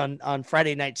WWE on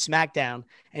Friday Night SmackDown,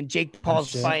 and Jake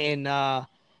Paul's fighting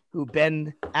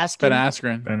Ben Askren.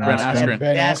 Ben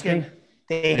Askren.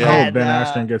 Ben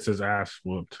Askren gets his ass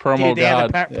whooped. Promo they had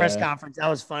a press conference. That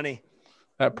was funny.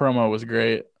 That promo was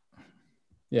great.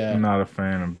 Yeah, I'm not a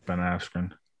fan of Ben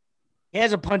Askren. He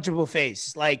has a punchable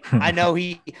face. Like, I know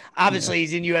he obviously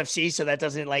he's in UFC, so that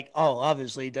doesn't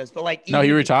obviously he does. But like, no,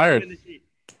 he retired.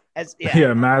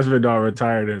 Masvidal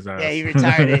retired his ass. Yeah, he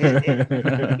retired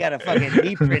it. He got a fucking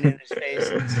knee print in his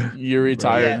face. You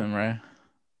retired him, right?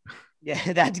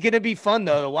 Yeah, that's gonna be fun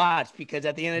though to watch because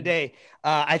at the end of the day,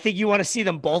 I think you want to see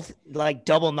them both like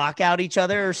double knockout each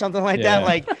other or something like that,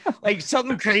 like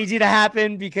something crazy to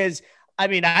happen. Because I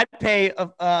mean, I'd pay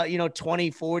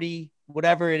 20, 40,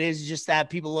 whatever it is, just to have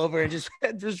people over and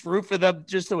just root for them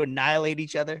just to annihilate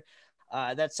each other.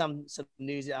 That's some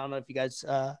news. I don't know if you guys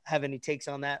have any takes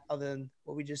on that other than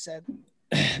what we just said.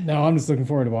 No, I'm just looking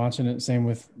forward to watching it. Same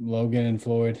with Logan and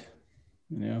Floyd.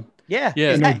 Yeah.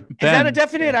 Is that a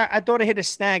definite? I thought it hit a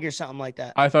snag or something like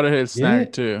that. I thought it hit a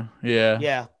snag too. Yeah.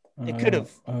 Yeah. It could have.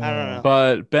 I don't know.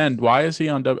 But Ben, why is he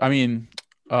on?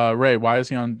 Ray, why is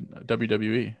he on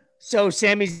WWE? So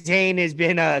Sami Zayn has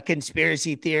been a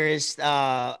conspiracy theorist,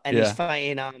 and he's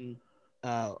fighting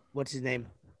what's his name?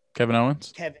 Kevin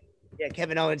Owens.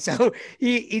 Kevin Owens. So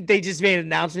they just made an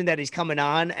announcement that he's coming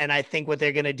on, and I think what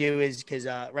they're gonna do is because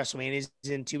WrestleMania is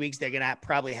in 2 weeks, they're gonna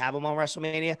probably have him on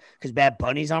WrestleMania because Bad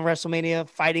Bunny's on WrestleMania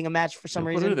fighting a match for some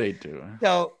reason. What are they doing?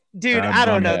 So, dude, I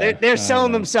don't know. They're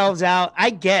selling themselves out.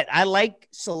 I like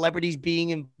celebrities being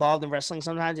involved in wrestling.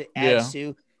 Sometimes it adds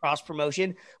to cross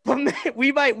promotion, but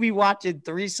we might be watching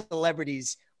 3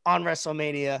 celebrities on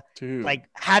WrestleMania, like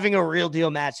having a real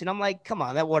deal match, and I'm like, come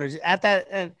on, that water's at that.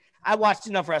 And I watched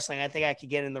enough wrestling. I think I could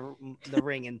get in the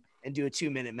ring and do a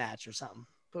 2-minute match or something.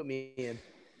 Put me in.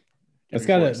 That's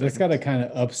gotta kind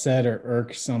of upset or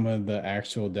irk some of the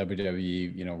actual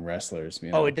WWE, wrestlers.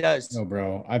 Oh, it does. No,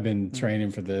 bro, I've been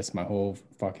training for this my whole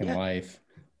fucking life,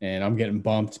 and I'm getting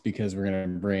bumped because we're gonna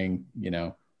bring,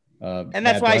 and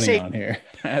that's why I say on here.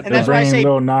 And that's why I say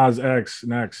Lil Nas X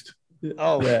next.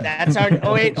 Oh, that's our.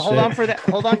 Oh wait, hold on for that.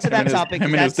 Hold on to that topic.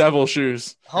 Him in his devil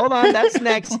shoes. Hold on, that's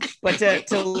next. But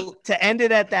to end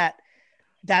it at that,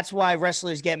 that's why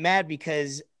wrestlers get mad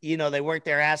because they work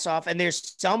their ass off, and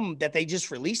there's some that they just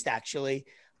released actually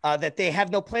that they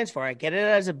have no plans for. I get it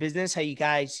as a business how you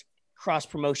guys cross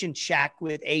promotion. Shaq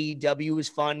with AEW was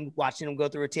fun watching them go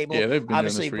through a table. Yeah, they've been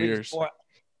obviously doing this for years.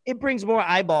 It brings more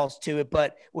eyeballs to it,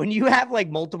 but when you have like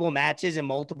multiple matches and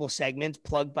multiple segments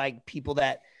plugged by people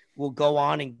that will go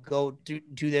on and go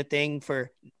do their thing for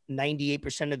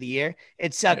 98% of the year.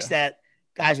 It sucks that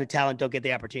guys with talent don't get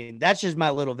the opportunity. That's just my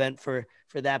little vent for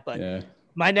that. But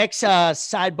My next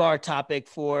sidebar topic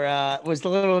for was the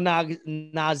little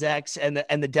Nas X and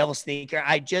the Devil Sneaker.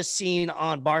 I just seen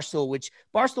on Barstool, which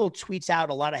Barstool tweets out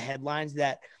a lot of headlines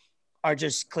that are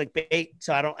just clickbait,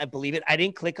 so I believe it. I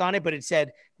didn't click on it, but it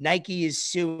said Nike is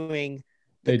suing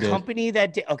the company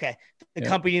that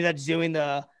company that's doing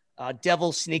the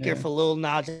Devil Sneaker for Lil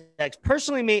Nas X.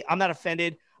 Personally, me, I'm not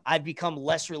offended. I've become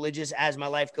less religious as my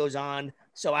life goes on,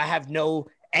 so I have no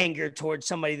anger towards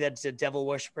somebody that's a devil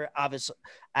worshiper. Obviously,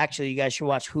 actually, you guys should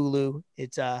watch Hulu.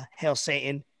 It's Hail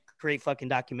Satan. Great fucking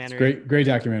documentary. It's great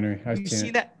documentary. You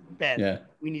see that? Ben, yeah.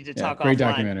 We need to talk great offline.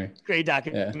 Documentary. Great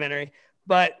documentary. Yeah.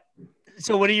 But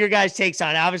so what are your guys' takes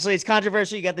on it? Obviously, it's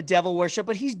controversial. You got the devil worship,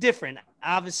 but he's different.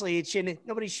 Obviously,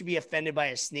 nobody should be offended by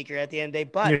a sneaker at the end of the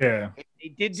day. But he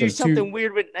did do something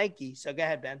weird with Nike. So go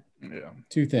ahead, Ben. Yeah.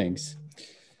 Two things.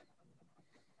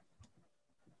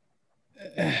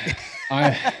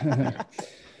 I'm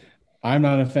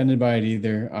not offended by it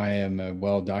either. I am a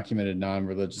well-documented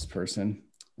non-religious person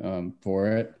for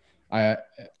it. I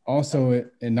also,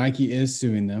 and Nike is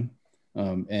suing them.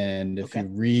 And if you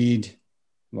read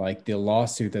like the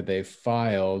lawsuit that they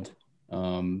filed,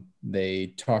 they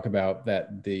talk about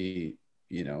that the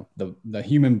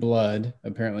human blood,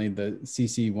 apparently the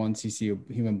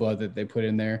cc human blood that they put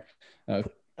in there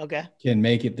can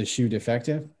make it the shoe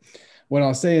defective. What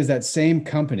I'll say is that same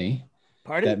company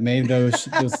that made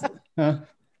that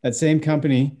same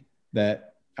company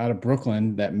that out of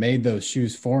Brooklyn that made those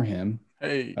shoes for him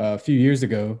a few years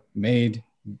ago made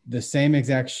the same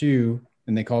exact shoe,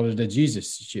 and they called it a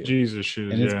Jesus shoe. Jesus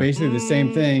shoe, and it's basically the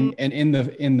same thing. And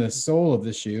in the sole of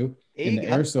the shoe, in the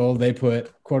air sole, they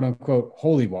put quote unquote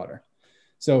holy water.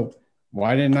 So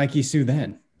why didn't Nike sue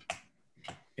then?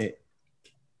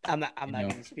 I'm not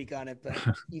going to speak on it, but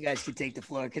you guys can take the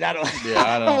floor because I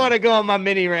don't want to go on my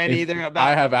mini rant either.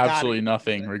 I have absolutely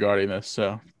nothing regarding this,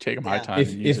 so take my time.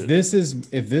 If this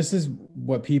is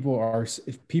what people are,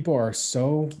 if people are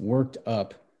so worked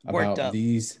up about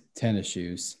these tennis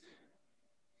shoes,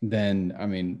 then I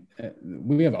mean,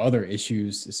 we have other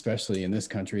issues, especially in this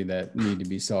country, that need to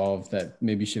be solved. That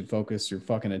maybe should focus your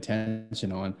fucking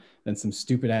attention on than some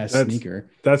stupid ass sneaker.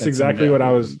 That's exactly what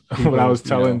I was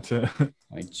telling to.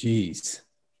 Like, geez,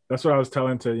 that's what I was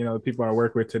telling to the people I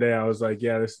work with today. I was like,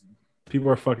 people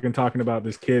are fucking talking about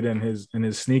this kid and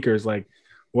his sneakers. Like,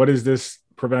 what is this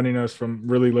preventing us from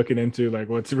really looking into like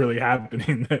what's really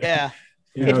happening? Yeah.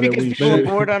 It's because people are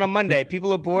bored on a Monday.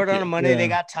 People are bored on a Monday. They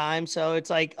got time. So it's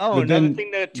like, another thing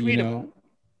to tweet about.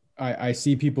 I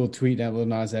see people tweet at Lil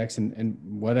Nas X and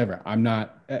whatever. I'm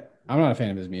not a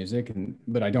fan of his music,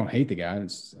 but I don't hate the guy.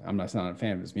 I'm not a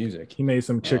fan of his music. He made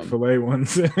some Chick-fil-A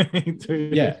ones.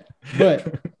 Yeah,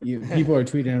 but people are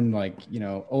tweeting him like,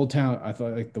 Old Town. I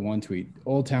thought like the one tweet,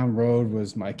 Old Town Road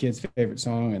was my kid's favorite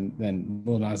song, and then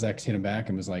Lil Nas X hit him back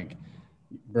and was like,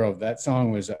 bro, that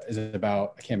song is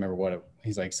about, I can't remember what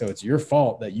he's like. So it's your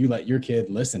fault that you let your kid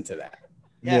listen to that.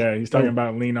 Yeah, he's talking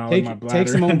about lean all in my bladder. Take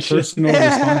some own personal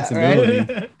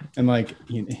responsibility. And like,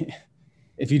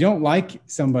 if you don't like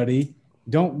somebody,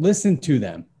 don't listen to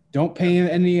them. Don't pay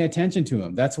any attention to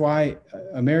them. That's why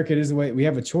America is the way we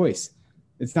have a choice.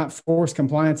 It's not forced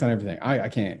compliance on everything. I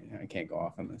can't go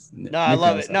off on this. No, I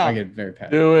love it. No, I get very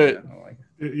passionate. Do it.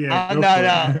 Yeah.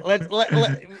 No.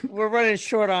 We're running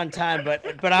short on time,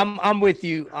 but I'm with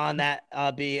you on that.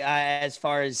 B. As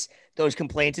far as those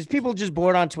complaints, it's people just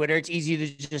bored on Twitter. It's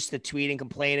easy to tweet and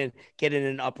complain and get in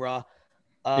an uproar.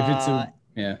 I'm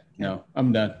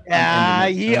done.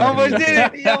 He almost did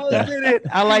it. He almost did it.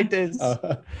 I like this.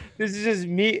 This is just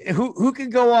me. Who can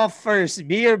go off first,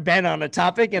 me or Ben, on a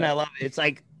topic? And I love it. It's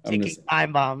like taking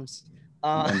time bombs.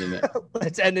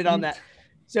 Let's end it on that.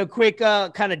 So quick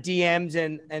kind of DMs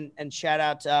and shout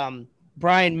out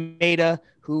Brian Maida,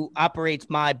 who operates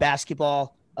my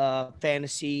basketball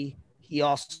fantasy. He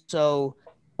also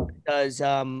does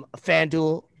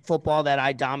FanDuel football that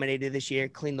I dominated this year.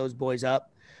 Clean those boys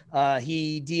up.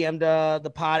 He DM'd the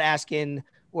pod asking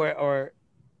or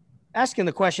asking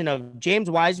the question of James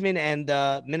Wiseman and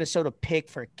the Minnesota pick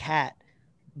for Cat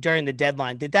during the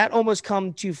deadline. Did that almost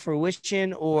come to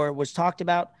fruition or was talked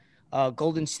about?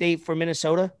 Golden State for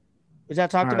Minnesota? Was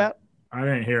that talked about? I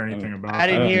didn't hear anything about it. I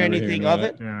didn't hear anything of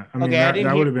it. Yeah. I mean,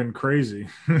 that would have been crazy.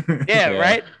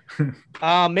 Right?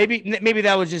 Maybe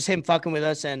that was just him fucking with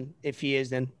us, and if he is,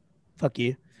 then fuck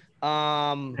you.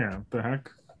 The heck?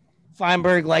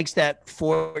 Feinberg likes that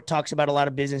Fort talks about a lot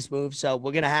of business moves, so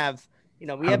we're going to have,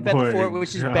 we have Bet the Fort,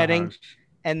 which is betting,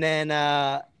 and then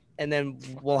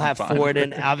we'll have Ford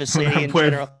and obviously in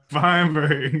general.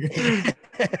 Feinberg.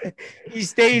 He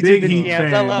stays Big in the Heat DMs.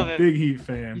 fan. I love him. Big Heat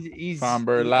fan.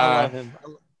 Feinberg I love him.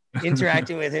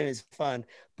 Interacting with him is fun.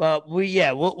 But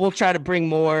we'll try to bring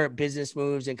more business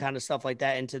moves and kind of stuff like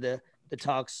that into the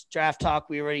talks. Draft talk,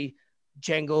 we already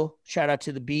jangle. Shout out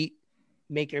to the beat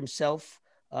maker himself,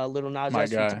 Little Nas. My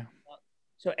guy.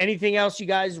 So anything else you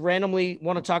guys randomly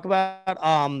want to talk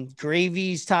about?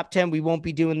 Gravy's top 10. We won't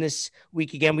be doing this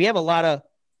week again. We have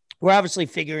we're obviously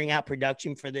figuring out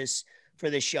production for this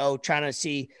show, trying to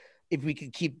see if we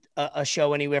could keep a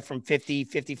show anywhere from 50,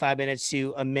 55 minutes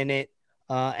to a minute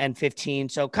and 15.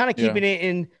 So kind of keeping it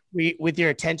in with your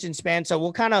attention span. So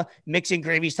we'll kind of mix in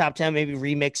Gravy's top 10, maybe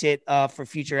remix it for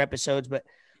future episodes, but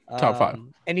top 5.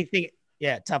 Anything.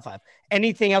 Yeah, top 5.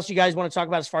 Anything else you guys want to talk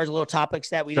about as far as little topics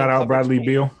that we shout out Bradley today?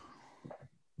 Beal.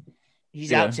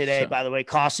 He's out today, by the way,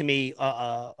 costing me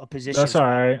a position. That's all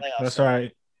right. That's all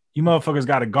right. You motherfuckers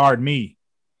got to guard me.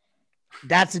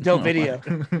 That's a dope video.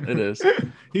 It is.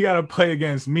 He got to play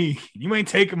against me. You ain't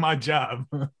taking my job.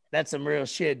 That's some real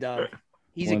shit, dog.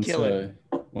 He's a killer.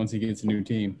 Once he gets a new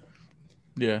team.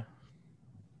 Yeah.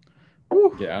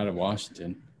 Get out of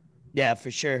Washington. Yeah,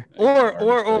 for sure.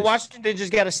 Or Washington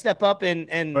just got to step up and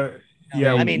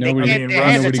yeah, I mean, nobody, their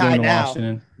hands are tied now.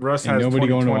 Washington. Russ has nobody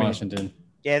going to 20. Washington.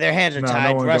 Yeah, their hands are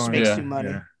tied. Russ makes yeah, too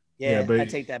money. Yeah, but I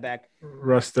take that back.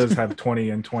 Russ does have 20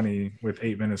 and 20 with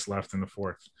 8 minutes left in the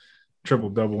fourth.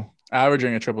 Triple-double.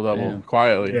 Averaging a triple-double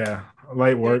quietly. Yeah,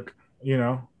 light work,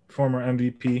 former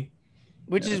MVP.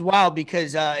 Which is wild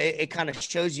because it kind of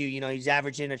shows you, he's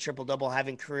averaging a triple-double,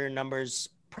 having career numbers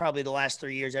probably the last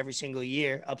 3 years, every single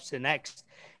year, up to the next.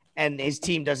 And his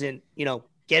team doesn't,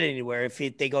 get anywhere if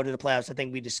they go to the playoffs. I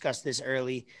think we discussed this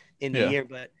early in the year,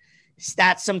 but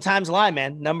stats sometimes lie,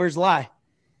 man. Numbers lie.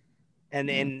 And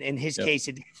in his case,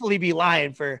 it'd definitely be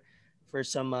lying for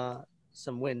some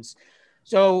wins.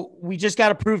 So we just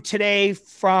got approved today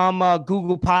from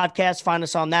Google Podcasts. Find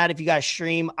us on that. If you guys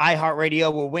stream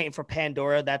iHeartRadio, we're waiting for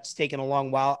Pandora. That's taking a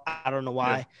long while. I don't know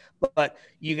why, but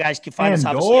you guys can find us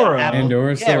obviously on Apple.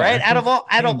 Pandora, yeah, right. Out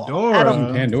of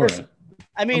Pandora.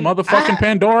 I mean, motherfucking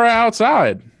Pandora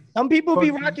outside. Some people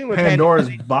be rocking with Pandora's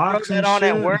Pandora. box. They throw that on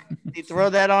at work. They throw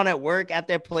that on at work at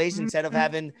their place instead of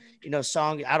having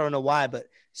song. I don't know why, but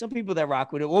some people that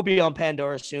rock with it. We'll be on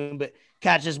Pandora soon, but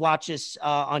catch us, watch us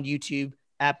on YouTube,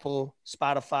 Apple,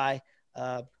 Spotify.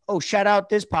 Shout out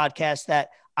this podcast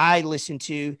that I listen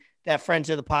to, that friends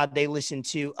of the pod, they listen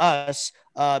to us.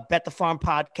 Bet the Farm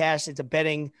podcast. It's a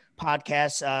betting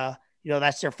podcast.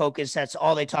 That's their focus. That's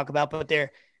all they talk about, but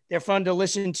they're fun to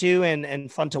listen to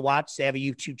and fun to watch. They have a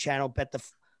YouTube channel, Bet the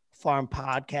Farm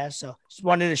podcast. So just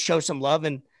wanted to show some love,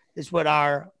 and this is what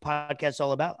our podcast is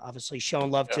all about. Obviously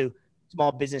showing love to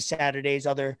Small Business Saturdays,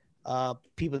 other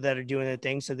people that are doing their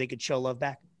thing so they could show love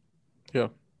back. Yeah.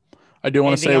 I do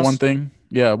want to say one thing.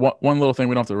 Yeah. One little thing.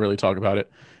 We don't have to really talk about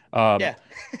it.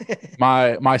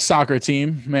 My soccer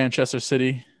team, Manchester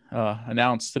City,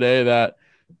 announced today that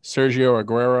Sergio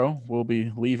Aguero will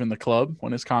be leaving the club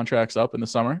when his contract's up in the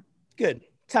summer. Good.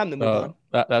 Time to move on.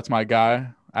 That's my guy.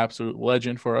 Absolute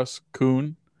legend for us,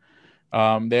 Kuhn.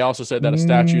 They also said that a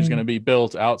statue is going to be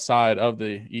built outside of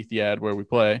the Etihad where we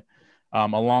play,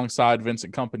 alongside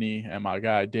Vincent Kompany and my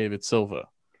guy, David Silva.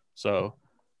 So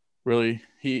really,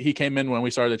 he came in when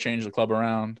we started to change the club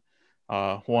around,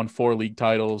 won 4 league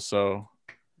titles. So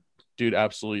dude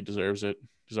absolutely deserves it.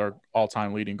 He's our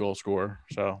all-time leading goal scorer.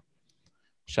 So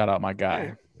shout out my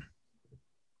guy.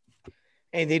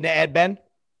 Anything to add, Ben?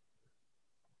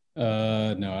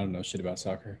 No, I don't know shit about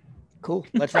soccer. Cool.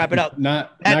 Let's wrap it up.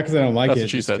 Not because I don't like it,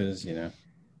 just because All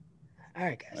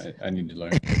right, guys. I need to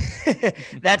learn.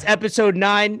 That's episode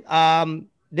 9.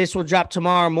 This will drop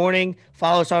tomorrow morning.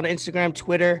 Follow us on Instagram,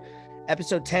 Twitter.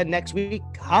 Episode 10 next week.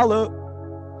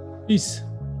 Holla. Peace.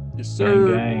 Yes,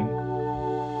 sir. Gang.